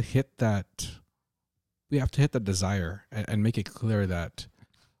have to hit that desire and make it clear that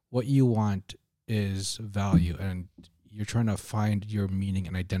what you want is value, and you're trying to find your meaning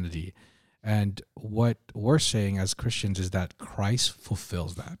and identity. And what we're saying as Christians is that Christ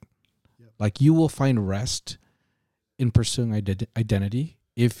fulfills that. Yep. Like, you will find rest in pursuing identity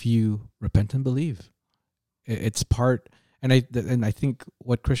if you repent and believe. It's part, and I think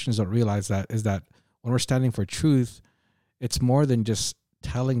what Christians don't realize that is that when we're standing for truth, it's more than just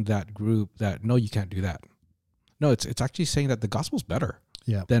telling that group that no, you can't do that. No, it's actually saying that the gospel's better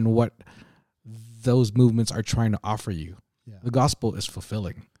than what those movements are trying to offer you. Yeah. The gospel is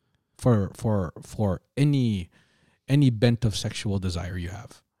fulfilling for any bent of sexual desire you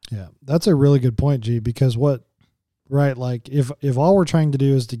have. Yeah, that's a really good point, G. Because like if all we're trying to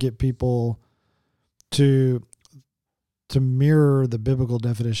do is to get people to mirror the biblical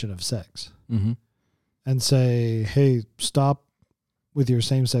definition of sex, mm-hmm. and say, hey, stop with your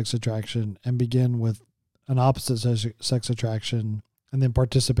same-sex attraction and begin with an opposite sex attraction, and then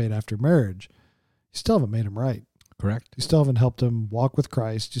participate after marriage, you still haven't made them right. Correct. You still haven't helped them walk with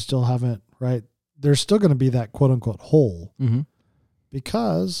Christ. You still haven't, right? There's still going to be that quote-unquote hole, mm-hmm.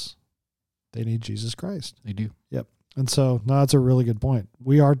 because they need Jesus Christ. They do. Yep. And so, no, that's a really good point.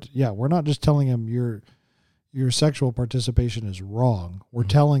 We're not just telling them your sexual participation is wrong. We're mm-hmm.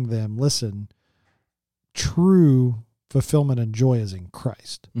 telling them, listen, true fulfillment and joy is in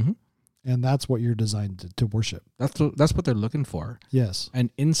Christ. Mm-hmm. And that's what you're designed to worship. That's what they're looking for. Yes. And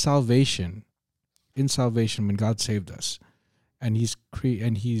in salvation, when God saved us, and He's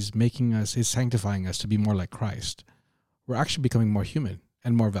sanctifying us to be more like Christ, we're actually becoming more human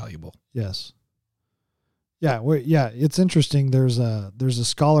and more valuable. Yes. Yeah. It's interesting. There's a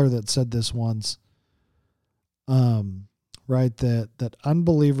scholar that said this once. Right. That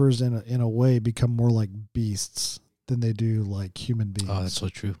unbelievers in a way become more like beasts than they do like human beings. Oh, that's so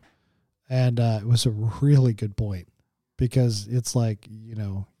true. And it was a really good point, because it's like,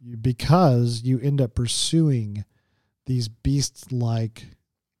 because you end up pursuing these beast-like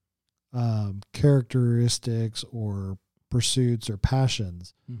characteristics or pursuits or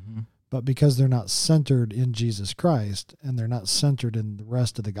passions, mm-hmm. but because they're not centered in Jesus Christ and they're not centered in the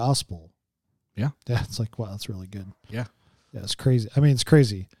rest of the gospel. Yeah. Yeah. It's like, wow, that's really good. Yeah. Yeah. It's crazy. I mean, it's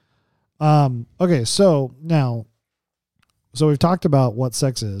crazy. Okay. So we've talked about what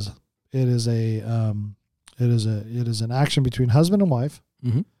sex is. It is an action between husband and wife,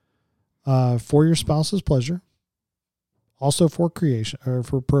 mm-hmm. For your spouse's pleasure, also for creation or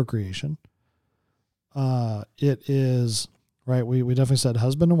for procreation. It is right. We definitely said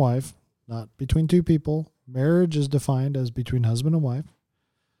husband and wife, not between two people. Marriage is defined as between husband and wife.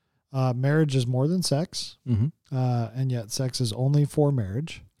 Marriage is more than sex, mm-hmm. And yet sex is only for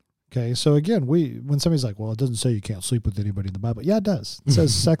marriage. Okay, so again, when somebody's like, well, it doesn't say you can't sleep with anybody in the Bible. Yeah, it does. It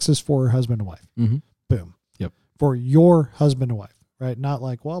says sex is for husband and wife. Mm-hmm. Boom. Yep. For your husband and wife, right? Not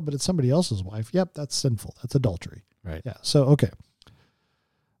like, well, but it's somebody else's wife. Yep, that's sinful. That's adultery. Right. Yeah. So, okay.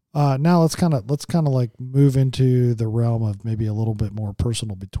 Now let's kind of like move into the realm of maybe a little bit more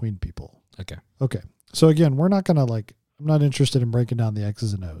personal between people. Okay. Okay. So again, we're not going to I'm not interested in breaking down the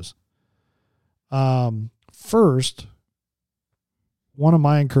X's and O's. First, one of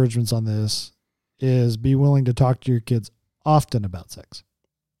my encouragements on this is be willing to talk to your kids often about sex.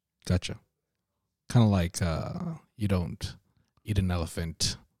 Gotcha. Kind of like you don't eat an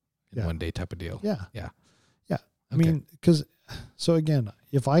elephant in one day type of deal. Yeah. Yeah. Yeah. I Okay. mean, so again,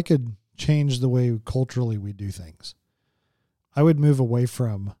 if I could change the way culturally we do things, I would move away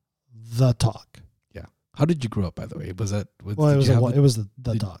from the talk. Yeah. How did you grow up, by the way? Was that? It was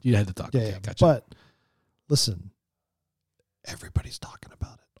the talk. You had the talk. Yeah. Okay, Yeah. Gotcha. But listen, everybody's talking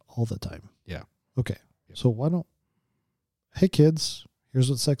about it all the time. Yeah. Okay. Yep. So hey kids, here's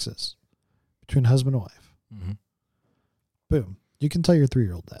what sex is between husband and wife. Mm-hmm. Boom. You can tell your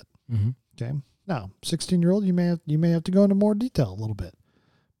 3-year-old that. Mm-hmm. Okay. Now, 16-year-old, you may have to go into more detail a little bit.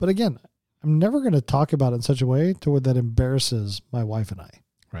 But again, I'm never going to talk about it in such a way to where that embarrasses my wife and I.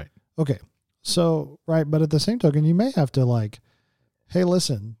 Right. Okay. So, right. But at the same token, you may have to hey,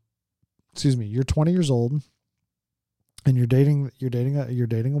 listen, you're 20 years old and you're dating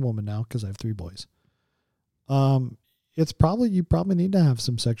a woman now, because I have 3 boys. You probably need to have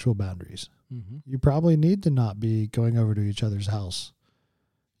some sexual boundaries. Mm-hmm. You probably need to not be going over to each other's house.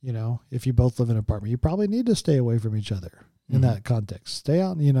 If you both live in an apartment, you probably need to stay away from each other in Mm-hmm. that context. Stay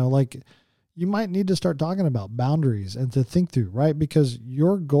out, you might need to start talking about boundaries and to think through, right? Because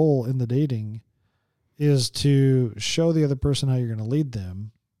your goal in the dating is to show the other person how you're going to lead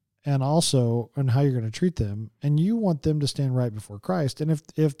them. and also on how you're going to treat them, and you want them to stand right before Christ. And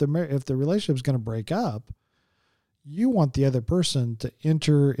if the relationship is going to break up, you want the other person to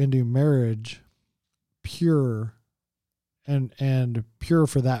enter into marriage pure and pure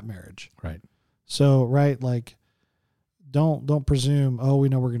for that marriage. Right. So, right, like don't presume, oh, we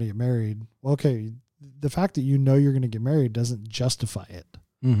know we're going to get married. Well, okay, the fact that you know you're going to get married doesn't justify it.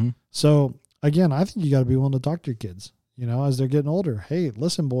 Mm-hmm. So again, I think you got to be willing to talk to your kids, as they're getting older. Hey,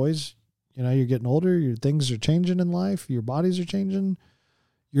 listen, boys, you're getting older. Your things are changing in life. Your bodies are changing.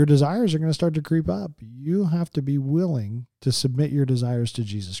 Your desires are going to start to creep up. You have to be willing to submit your desires to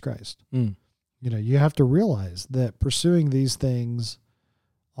Jesus Christ. Mm. You have to realize that pursuing these things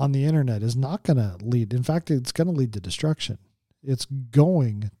on the internet is not going to lead. In fact, it's going to lead to destruction. It's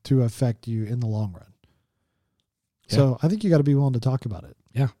going to affect you in the long run. Yeah. So I think you got to be willing to talk about it.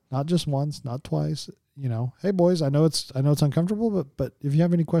 Yeah. Not just once, not twice. Hey boys, I know it's uncomfortable, but if you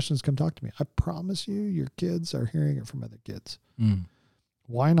have any questions, come talk to me. I promise you, your kids are hearing it from other kids. Mm.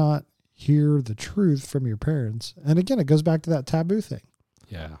 Why not hear the truth from your parents? And again, it goes back to that taboo thing.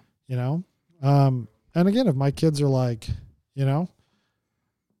 Yeah. And again, if my kids are like, yeah,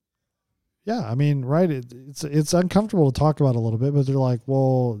 I mean, right. It's uncomfortable to talk about a little bit, but they're like,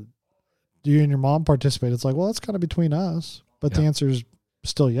 well, do you and your mom participate? It's like, well, that's kind of between us, but the answer is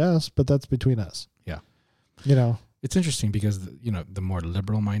still yes, but that's between us. Yeah. It's interesting because, the more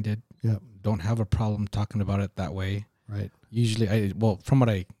liberal minded don't have a problem talking about it that way. Right. Usually from what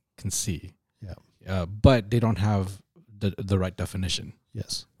I can see. Yeah. But they don't have the right definition.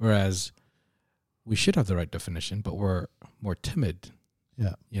 Yes. Whereas we should have the right definition, but we're more timid.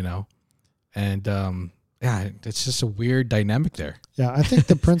 Yeah. And it's just a weird dynamic there. Yeah, I think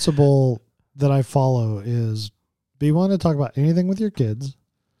the principle that I follow is be willing to talk about anything with your kids.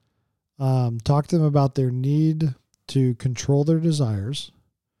 Talk to them about their need to control their desires,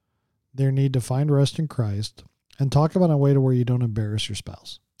 their need to find rest in Christ, and talk about a way to where you don't embarrass your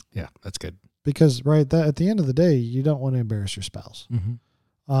spouse. Yeah, that's good. Because at the end of the day, you don't want to embarrass your spouse. Mm-hmm.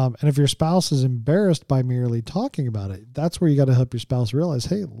 And if your spouse is embarrassed by merely talking about it, that's where you got to help your spouse realize,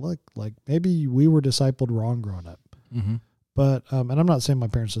 hey, look, like maybe we were discipled wrong growing up. Mm-hmm. But, and I'm not saying my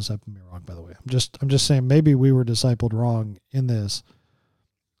parents discipled me wrong, by the way. I'm just saying maybe we were discipled wrong in this.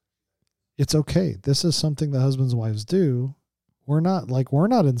 It's okay. This is something that husbands and wives do. We're not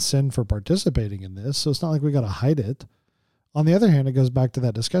in sin for participating in this. So it's not like we got to hide it. On the other hand, it goes back to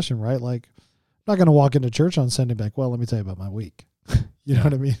that discussion, right? Like, I'm not going to walk into church on Sunday and be like, well, let me tell you about my week. You know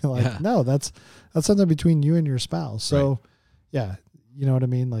what I mean? Like, no, that's something between you and your spouse. So yeah, you know what I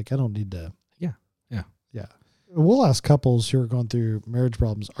mean? Like, I don't need to. Yeah. We'll ask couples who are going through marriage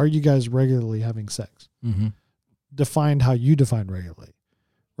problems, are you guys regularly having sex? Mm-hmm. Define how you define regularly.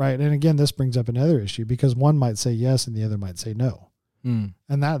 Right. And again, this brings up another issue because one might say yes and the other might say no. Mm.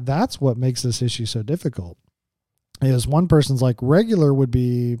 And that's what makes this issue so difficult is one person's like regular would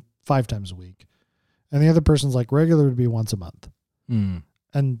be 5 times a week. And the other person's like regular would be once a month. Mm.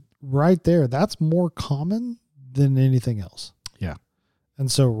 And right there, that's more common than anything else. Yeah.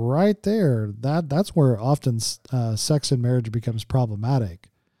 And so right there, that's where often sex in marriage becomes problematic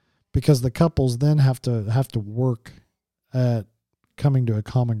because the couples then have to work at coming to a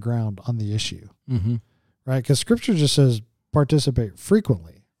common ground on the issue. Mm-hmm. Right? Because scripture just says participate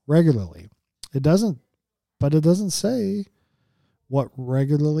frequently, regularly. It doesn't say what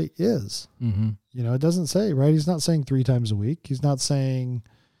regularly is. Mm-hmm. It doesn't say, right? He's not saying 3 times a week. He's not saying,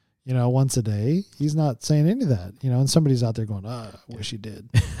 once a day. He's not saying any of that, and somebody's out there going, I wish he did.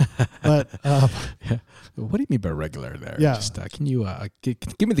 But what do you mean by regular there? Yeah. Just, can you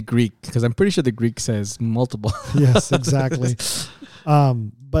give me the Greek? Because I'm pretty sure the Greek says multiple. Yes, exactly.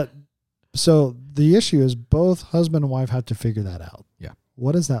 But so the issue is both husband and wife have to figure that out. Yeah.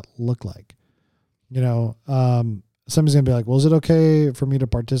 What does that look like? Somebody's going to be like, well, is it okay for me to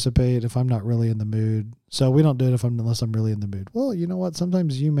participate if I'm not really in the mood? So we don't do it unless I'm really in the mood. Well, you know what?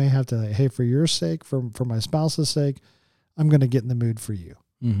 Sometimes you may have to, hey, for your sake, for my spouse's sake, I'm going to get in the mood for you.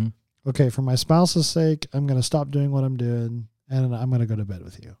 Mm-hmm. Okay. For my spouse's sake, I'm going to stop doing what I'm doing and I'm going to go to bed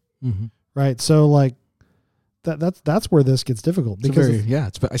with you. Mm-hmm. Right. So like that's where this gets difficult because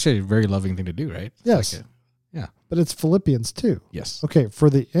it's I say a very loving thing to do, right? It's yes. But it's Philippians 2. Yes. Okay. For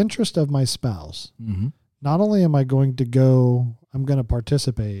the interest of my spouse, mm-hmm. not only am I going to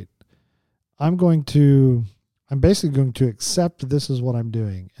participate, I'm basically going to accept this is what I'm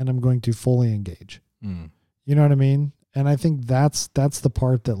doing and I'm going to fully engage. Mm. You know what I mean? And I think that's the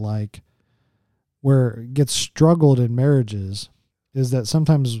part that like where it gets struggled in marriages is that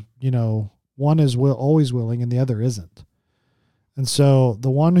sometimes, one is always willing and the other isn't. And so the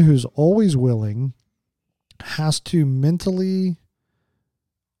one who's always willing has to mentally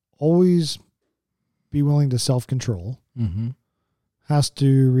always be willing to self-control, Mm-hmm. has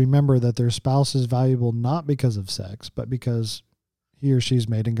to remember that their spouse is valuable not because of sex, but because he or she's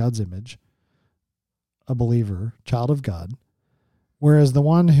made in God's image, a believer, child of God. Whereas the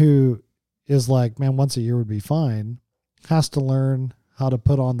one who is like, man, once a year would be fine, has to learn how to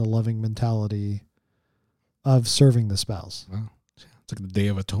put on the loving mentality of serving the spouse. Wow. It's like the Day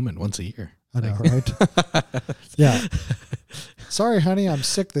of Atonement once a year. I know, right? Yeah. Sorry, honey, I'm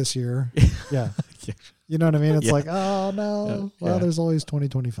sick this year. Yeah. Yeah. You know what I mean? It's Yeah. like, oh no. Well, there's always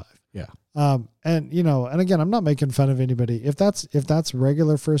 2025. Yeah. And you know, and again, I'm not making fun of anybody. If that's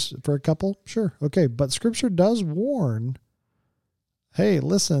regular for a couple, sure. Okay. But scripture does warn, hey,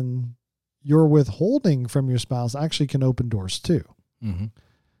 listen, your withholding from your spouse actually can open doors too. Mm-hmm.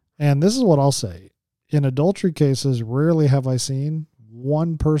 And this is what I'll say. In adultery cases, rarely have I seen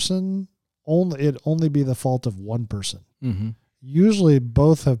one person only be the fault of one person. Mm-hmm. Usually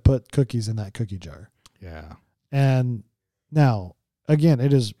both have put cookies in that cookie jar. Yeah. And now, again,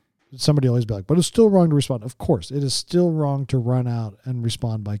 it is, somebody always be like, but it's still wrong to respond. Of course, it is still wrong to run out and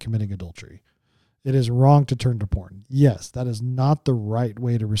respond by committing adultery. It is wrong to turn to porn. Yes, that is not the right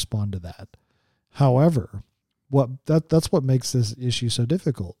way to respond to that. However, that's what makes this issue so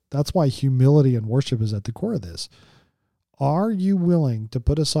difficult. That's why humility and worship is at the core of this. Are you willing to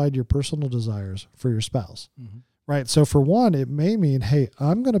put aside your personal desires for your spouse? Mm-hmm. Right. So for one, it may mean, hey,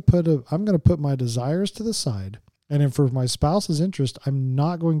 I'm going to put my desires to the side. And then for my spouse's interest, I'm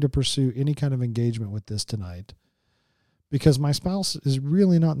not going to pursue any kind of engagement with this tonight because my spouse is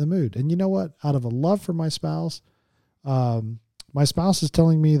really not in the mood. And you know what? Out of a love for my spouse is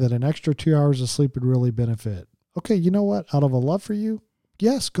telling me that an extra 2 hours of sleep would really benefit. Okay. You know what? Out of a love for you,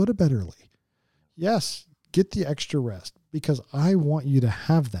 yes, go to bed early. Yes, get the extra rest because I want you to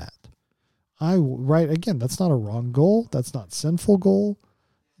have that. Again, that's not a wrong goal. That's not sinful goal.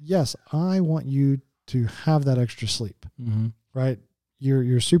 Yes, I want you to have that extra sleep, Mm-hmm. right?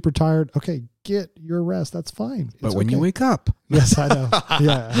 You're super tired. Okay, get your rest. That's fine. But when you wake up. Yes, I know.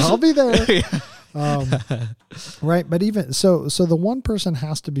 Yeah, I'll be there. Right. But even so the one person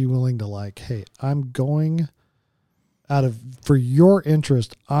has to be willing to like, hey, I'm going for your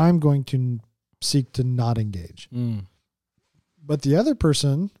interest, I'm going to seek to not engage. Mm. But the other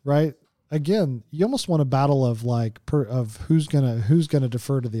person, right? Again, you almost want a battle of of who's gonna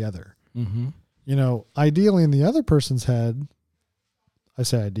defer to the other. Mm-hmm. You know, ideally in the other person's head, I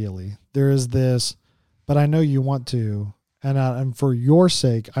say ideally, there is this, but I know you want to, and for your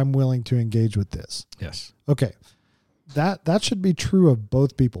sake, I'm willing to engage with this. Yes. Okay, that should be true of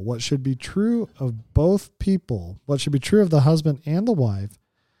both people. What should be true of both people, what should be true of the husband and the wife,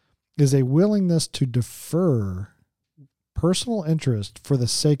 is a willingness to defer personal interest for the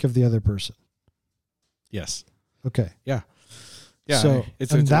sake of the other person. Yes. Okay. Yeah. Yeah. So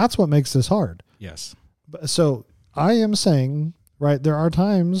that's what makes this hard. Yes. So I am saying, right, there are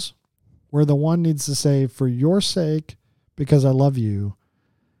times where the one needs to say, for your sake, because I love you,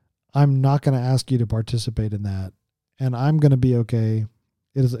 I'm not going to ask you to participate in that. And I'm going to be okay.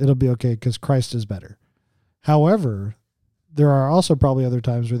 It'll be okay because Christ is better. However, there are also probably other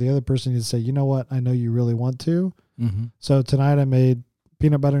times where the other person needs to say, you know what? I know you really want to. Mm-hmm. So tonight I made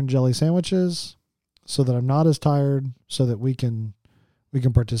peanut butter and jelly sandwiches so that I'm not as tired, so that we can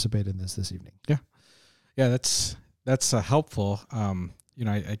participate in this evening. Yeah. Yeah. That's helpful.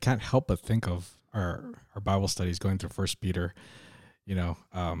 I can't help but think of our Bible studies going through 1 Peter,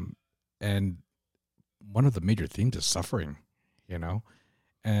 and one of the major themes is suffering,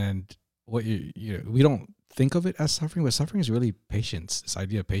 and what we don't think of it as suffering, but suffering is really patience. This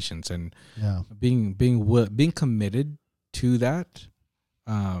idea of patience and being committed to that,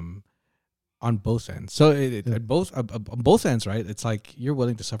 on both ends. So on both ends, right? It's like you're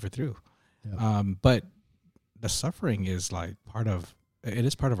willing to suffer through, but the suffering is like part of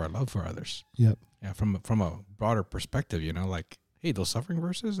our love for others. Yep. Yeah. From a broader perspective, like, hey, those suffering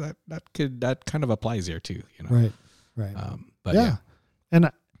verses that kind of applies there too. Right. But yeah.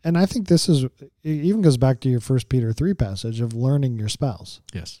 And I think this is, it even goes back to your 1 Peter 3 passage of learning your spouse.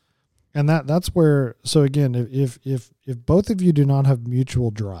 Yes. And that's where, so again, if both of you do not have mutual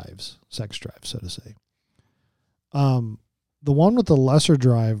drives, sex drive, so to say, the one with the lesser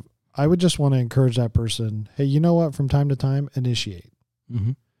drive, I would just want to encourage that person, hey, you know what, from time to time, initiate.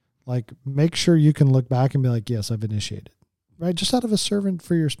 Mm-hmm. Like, make sure you can look back and be like, yes, I've initiated, right? Just out of a servant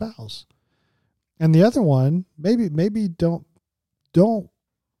for your spouse. And the other one, maybe don't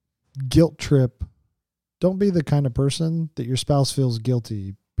guilt trip. Don't be the kind of person that your spouse feels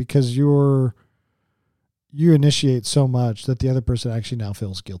guilty because you initiate so much that the other person actually now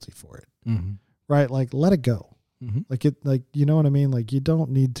feels guilty for it. Mm-hmm. Right? Like, let it go. Like you know what I mean? Like you don't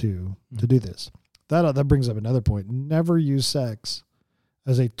need to do this. That brings up another point. Never use sex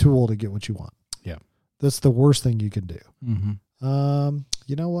as a tool to get what you want. Yeah. That's the worst thing you can do. Mm-hmm.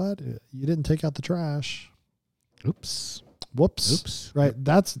 You know what? You didn't take out the trash. Oops. Whoops. Oops. Right.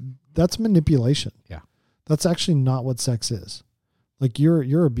 That's manipulation. Yeah. That's actually not what sex is. Like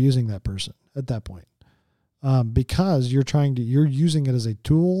you're abusing that person at that point. Because you're using it as a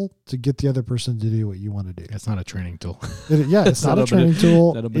tool to get the other person to do what you want to do. It's not a training tool. It's not a training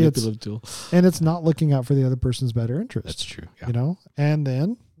tool. Not a manipulative tool. And it's not looking out for the other person's better interest. That's true. Yeah. You know? And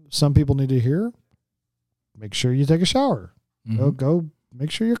then some people need to hear, make sure you take a shower. Go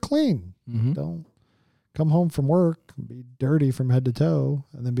make sure you're clean. Don't come home from work, be dirty from head to toe,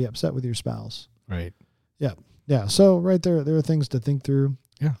 and then be upset with your spouse. Right. Yeah. Yeah. So right there are things to think through.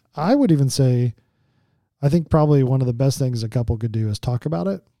 Yeah. I would even say, I think probably one of the best things a couple could do is talk about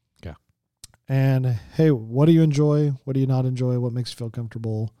it. Yeah. And hey, what do you enjoy? What do you not enjoy? What makes you feel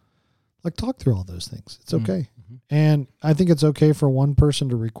comfortable? Like talk through all those things. It's okay. And I think it's okay for one person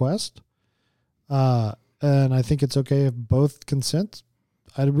to request. And I think it's okay if both consent.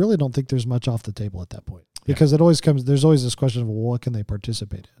 I really don't think there's much off the table at that point because there's always this question of, well, what can they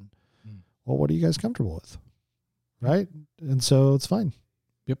participate in? Well, what are you guys comfortable with? Right. And so it's fine.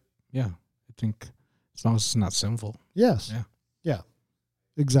 Yep. Yeah. I think as long as it's not sinful. Yes. Yeah. Yeah.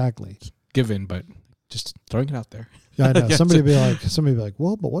 Exactly. It's given, but just throwing it out there. Yeah, I know. Somebody be like,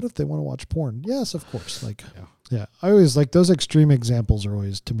 well, but what if they want to watch porn? Yes, of course. Like, yeah. I always like those extreme examples are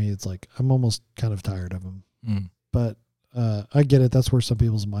always, to me, it's like, I'm almost kind of tired of them, but I get it. That's where some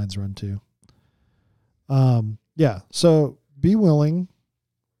people's minds run to. Yeah. So be willing.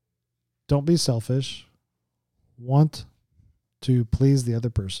 Don't be selfish. Want to please the other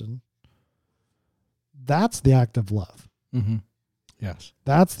person. That's the act of love. Yes.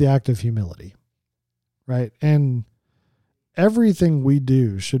 That's the act of humility. Right. And everything we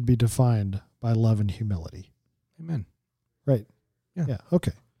do should be defined by love and humility. Amen. Right. Yeah. Yeah.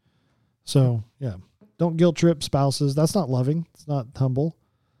 Okay. So yeah, don't guilt trip spouses. That's not loving. It's not humble.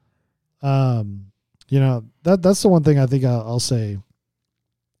 You know, that's the one thing I think I'll say.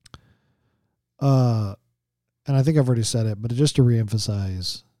 And I think I've already said it, but just to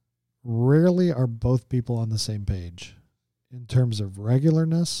reemphasize, rarely are both people on the same page in terms of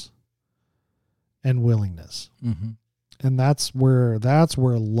regularness and willingness. And that's where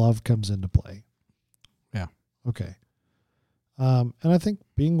love comes into play. Yeah. Okay. And I think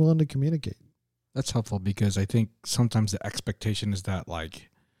being willing to communicate. That's helpful because I think sometimes the expectation is that, like,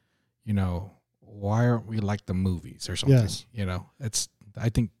 you know, why aren't we like the movies or something? Yes. You know, I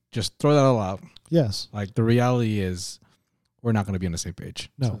think just throw that all out. Yes. Like the reality is we're not going to be on the same page.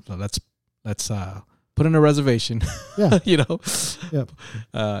 No. So let's put in a reservation. Yeah. You know? Yep.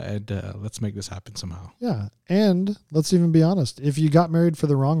 And let's make this happen somehow. Yeah. And let's even be honest. If you got married for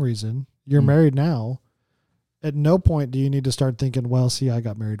the wrong reason, you're married now. At no point do you need to start thinking, well, see, I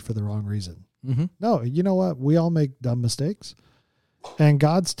got married for the wrong reason. No, you know what? We all make dumb mistakes. And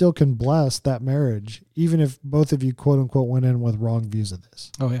God still can bless that marriage, even if both of you, quote unquote, went in with wrong views of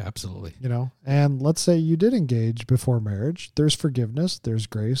this. Oh, yeah, absolutely. You know, and let's say you did engage before marriage. There's forgiveness, there's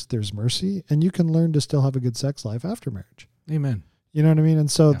grace, there's mercy, and you can learn to still have a good sex life after marriage. Amen. You know what I mean?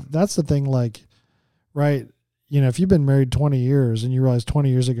 And so that's the thing, like, right, you know, if you've been married 20 years and you realize 20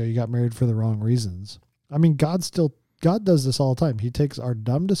 years ago you got married for the wrong reasons, I mean, God does this all the time. He takes our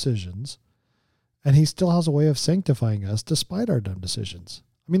dumb decisions and he still has a way of sanctifying us despite our dumb decisions.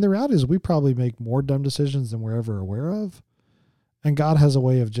 I mean, the reality is we probably make more dumb decisions than we're ever aware of. And God has a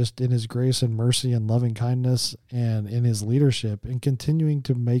way of just in his grace and mercy and loving kindness and in his leadership and continuing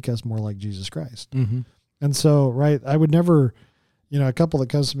to make us more like Jesus Christ. And so, right, I would never, you know, a couple that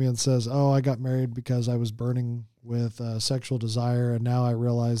comes to me and says, oh, I got married because I was burning with sexual desire. And now I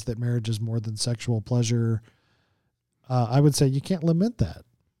realize that marriage is more than sexual pleasure. I would say you can't lament that.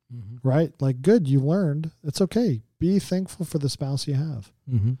 Right? Like, good, you learned. It's okay. Be thankful for the spouse you have.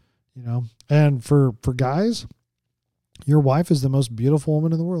 You know, and for guys, your wife is the most beautiful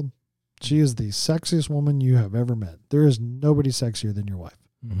woman in the world. She is the sexiest woman you have ever met. There is nobody sexier than your wife.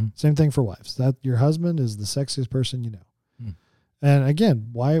 Same thing for wives. That your husband is the sexiest person you know. And again,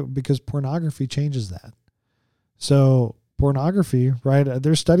 why? Because pornography changes that. So pornography, right?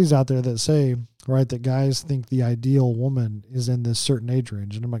 There's studies out there that say, right, that guys think the ideal woman is in this certain age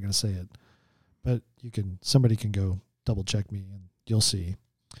range, and I'm not going to say it, but somebody can go double check me and you'll see.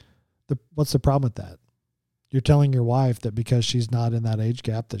 What's the problem with that? You're telling your wife that because she's not in that age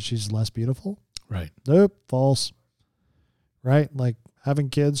gap that she's less beautiful? Right. Nope, false. Right? Like having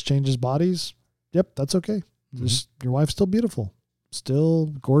kids changes bodies. Yep, that's okay. Just your wife's still beautiful,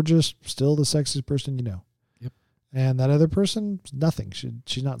 still gorgeous, still the sexiest person you know. Yep. And that other person, nothing.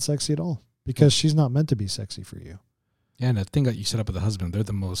 She's not sexy at all because she's not meant to be sexy for you. Yeah, and the thing that you set up with the husband, they're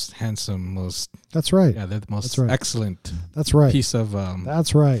the most handsome, That's right. they're the most That's right. excellent That's right. piece of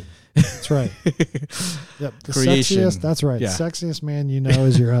That's right. That's right. Yep. The creation. sexiest. That's right. Yeah. Sexiest man you know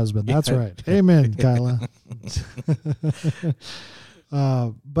is your husband. That's Yeah. right. Amen, Kyla.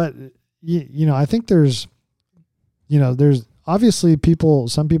 But you know, I think there's obviously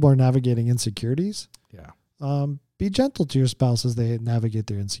some people are navigating insecurities. Yeah. Be gentle to your spouse as they navigate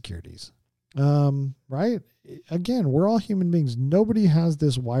their insecurities. Right. Again, we're all human beings. Nobody has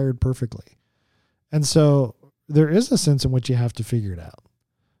this wired perfectly. And so there is a sense in which you have to figure it out.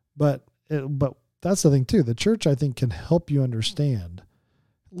 But that's the thing too. The church, I think, can help you understand.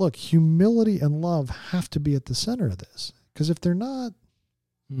 Look, humility and love have to be at the center of this. Because if they're not,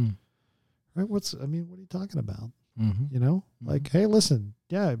 right? What are you talking about? Mm-hmm. You know, like, hey, listen,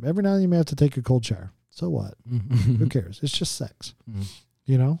 yeah, every now and then you may have to take a cold shower. So what? Who cares? It's just sex. Mm-hmm.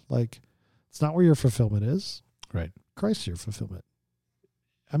 You know, like, it's not where your fulfillment is. Right. Christ's your fulfillment.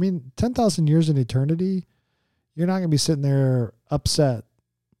 10,000 years in eternity, you're not going to be sitting there upset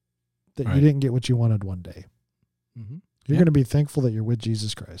that you didn't get what you wanted one day. Mm-hmm. You're going to be thankful that you're with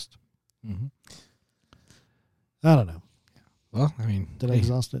Jesus Christ. Mm-hmm. I don't know. Well, did I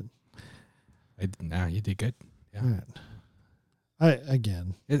exhaust it? You did good. Yeah. All right.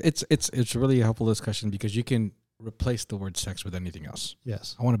 It's really a helpful discussion because you can replace the word sex with anything else.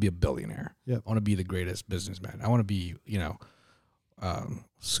 Yes. I want to be a billionaire. Yep. I want to be the greatest businessman. I want to be,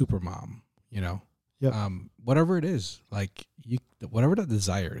 super mom, Yep. whatever it is, like whatever that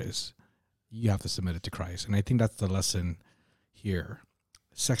desire is, you have to submit it to Christ. And I think that's the lesson here.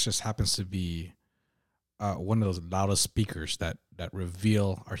 Sex just happens to be one of those loudest speakers that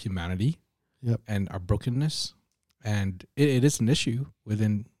reveal our humanity. Yep. And our brokenness. And it is an issue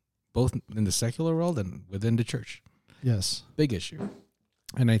within both in the secular world and within the church. Yes. Big issue.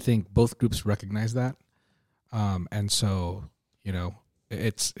 And I think both groups recognize that. And so,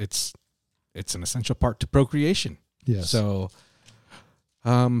 it's an essential part to procreation. Yes. So,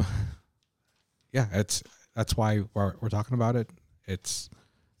 that's why we're talking about it. It's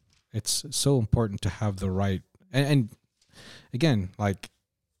so important to have the right, and again, like,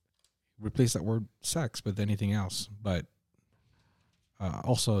 replace that word sex with anything else, but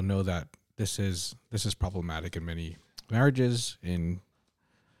also know that this is problematic in many marriages, in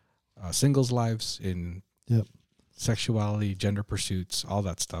singles' lives, in sexuality, gender pursuits, all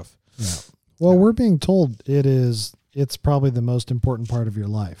that stuff. Yeah. Well, we're being told it's probably the most important part of your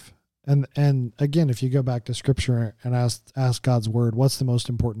life. And again, if you go back to Scripture and ask God's word, what's the most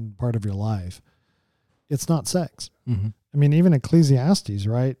important part of your life? It's not sex. Mm-hmm. Even Ecclesiastes,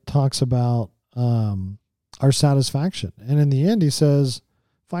 right, talks about our satisfaction. And in the end, he says,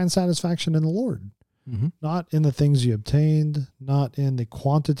 find satisfaction in the Lord, not in the things you obtained, not in the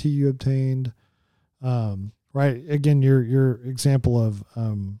quantity you obtained. Right. Again, your example of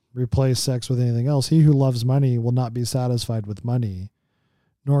replace sex with anything else. He who loves money will not be satisfied with money,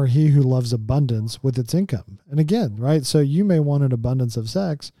 nor he who loves abundance with its income. And again, right, so you may want an abundance of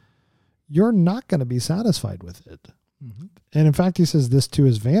sex. You're not going to be satisfied with it. Mm-hmm. And in fact, he says this too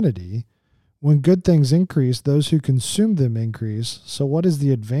is vanity. When good things increase, those who consume them increase. So what is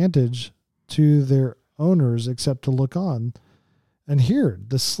the advantage to their owners except to look on? And here,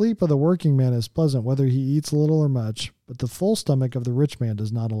 the sleep of the working man is pleasant, whether he eats little or much, but the full stomach of the rich man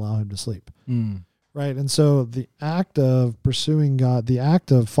does not allow him to sleep. Right. And so the act of pursuing God, the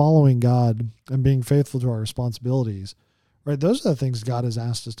act of following God and being faithful to our responsibilities, right, those are the things God has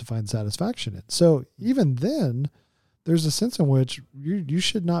asked us to find satisfaction in. So even then, there's a sense in which you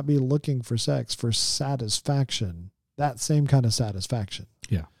should not be looking for sex for satisfaction, that same kind of satisfaction.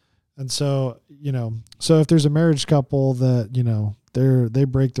 Yeah. And so, so if there's a marriage couple that, they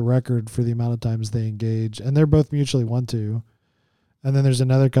break the record for the amount of times they engage and they're both mutually want to, and then there's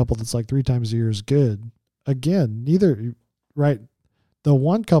another couple that's like 3 times a year is good. Again, right. The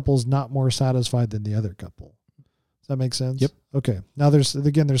one couple's not more satisfied than the other couple. Does that make sense? Yep. Okay. Now there's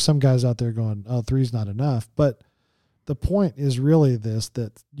some guys out there going, oh, 3's not enough. But the point is really this,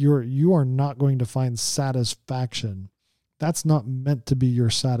 that you are not going to find satisfaction. That's not meant to be your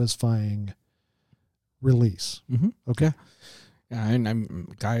satisfying release. Mm-hmm. Okay. Yeah.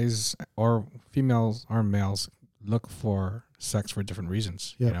 And guys or females or males look for sex for different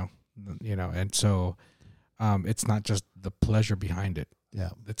reasons, and so it's not just the pleasure behind it. Yeah.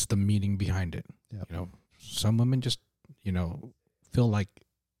 It's the meaning behind it. Yeah. Some women just, feel like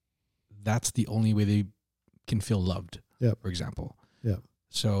that's the only way they can feel loved. Yep. For example. Yeah.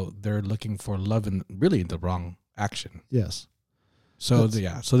 So they're looking for love in really the wrong action. Yes. So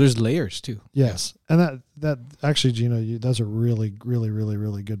so there's layers too. Yes. And that actually, Gino, that's a really, really, really,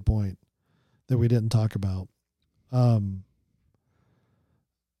 really good point that we didn't talk about.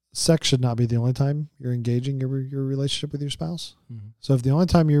 Sex should not be the only time you're engaging your relationship with your spouse. Mm-hmm. So if the only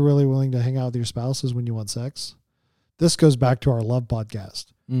time you're really willing to hang out with your spouse is when you want sex, this goes back to our love podcast.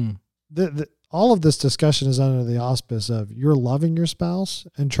 Mm. All of this discussion is under the auspice of you're loving your spouse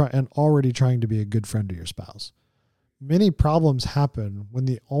and already trying to be a good friend to your spouse. Many problems happen when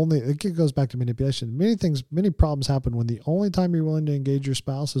it goes back to manipulation. Many problems happen when the only time you're willing to engage your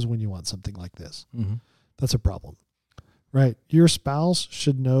spouse is when you want something like this. Mm-hmm. That's a problem, right? Your spouse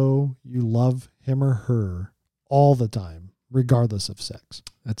should know you love him or her all the time, regardless of sex.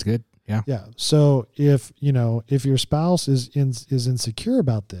 That's good. Yeah. Yeah. So if your spouse is insecure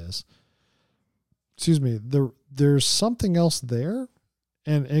about this, there's something else there,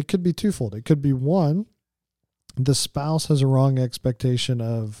 and it could be twofold. It could be one, the spouse has a wrong expectation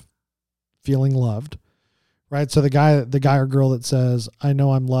of feeling loved, right? So the guy or girl that says, I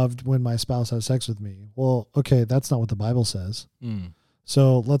know I'm loved when my spouse has sex with me. Well, okay, that's not what the Bible says. Mm.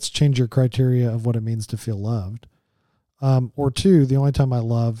 So let's change your criteria of what it means to feel loved. Or two, the only time I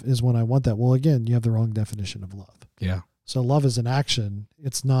love is when I want that. Well, again, you have the wrong definition of love. Yeah. So love is an action.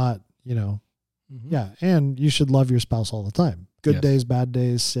 It's not, Mm-hmm. yeah. And you should love your spouse all the time. Good days, bad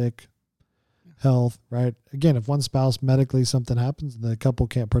days, sick, health, right? Again, if one spouse medically something happens and the couple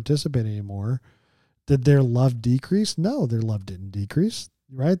can't participate anymore, did their love decrease? No, their love didn't decrease,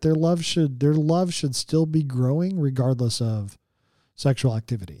 right? Their love should still be growing regardless of sexual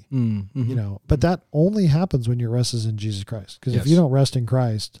activity, Mm-hmm. but that only happens when your rest is in Jesus Christ. Because if you don't rest in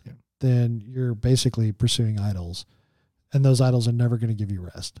Christ, then you're basically pursuing idols, and those idols are never going to give you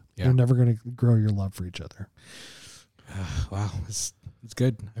rest. Yeah. They're never going to grow your love for each other. Wow. It's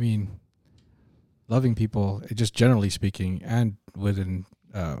good. I mean, loving people, just generally speaking, and within,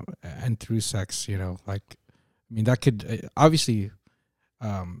 and through sex, that could obviously,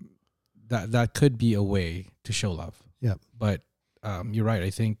 that could be a way to show love. Yeah. But, you're right. I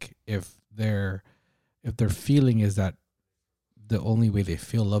think if their feeling is that the only way they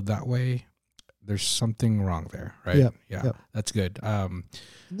feel love that way, there's something wrong there, right? Yep. Yeah, Yep. that's good.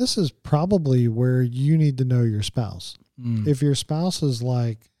 This is probably where you need to know your spouse. If your spouse is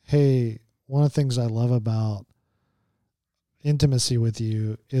like, hey, one of the things I love about intimacy with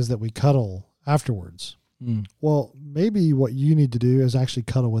you is that we cuddle afterwards. Well, maybe what you need to do is actually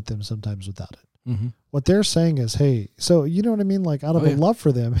cuddle with them sometimes without it. Mm-hmm. What they're saying is, hey, so you know what I mean? Like out of a love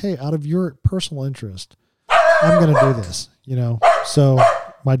for them, hey, out of your personal interest, I'm going to do this, So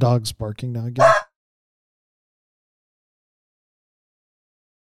my dog's barking now again.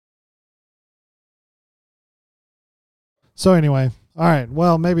 So anyway, all right.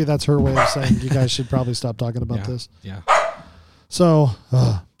 Well, maybe that's her way of saying you guys should probably stop talking about this. Yeah. So,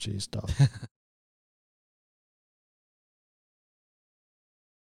 geez, dog.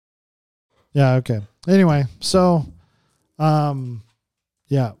 Yeah. Okay. Anyway, so,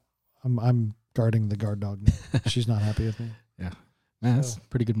 yeah, I'm guarding the guard dog. She's not happy with me. Yeah. Man, that's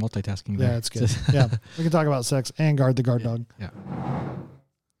pretty good multitasking there. Yeah, it's good. Yeah. We can talk about sex and guard the guard dog. Yeah.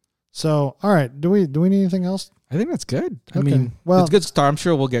 So, all right. Do we need anything else? I think that's good. I Okay. mean, Well- it's a good start. I'm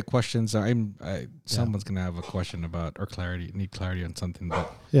sure we'll get questions. Someone's going to have a question about, or need clarity on something,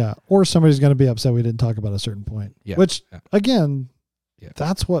 but Yeah. Or somebody's going to be upset we didn't talk about a certain point. Yeah. Which, Yeah. again, Yeah.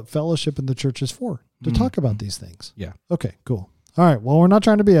 that's what fellowship in the church is for, to Mhm. talk about these things. Yeah. Okay, cool. All right. Well, we're not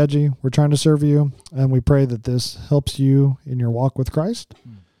trying to be edgy. We're trying to serve you, and we pray that this helps you in your walk with Christ.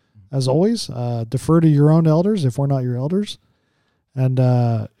 As always, defer to your own elders if we're not your elders. And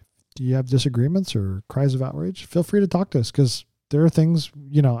do you have disagreements or cries of outrage? Feel free to talk to us, because there are things,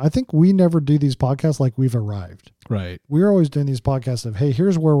 I think we never do these podcasts like we've arrived. right. We're always doing these podcasts of, hey,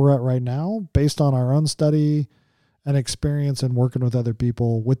 here's where we're at right now based on our own study and experience and working with other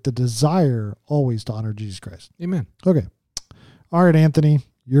people, with the desire always to honor Jesus Christ. Amen. Okay. All right, Anthony,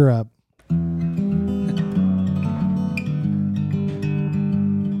 you're up.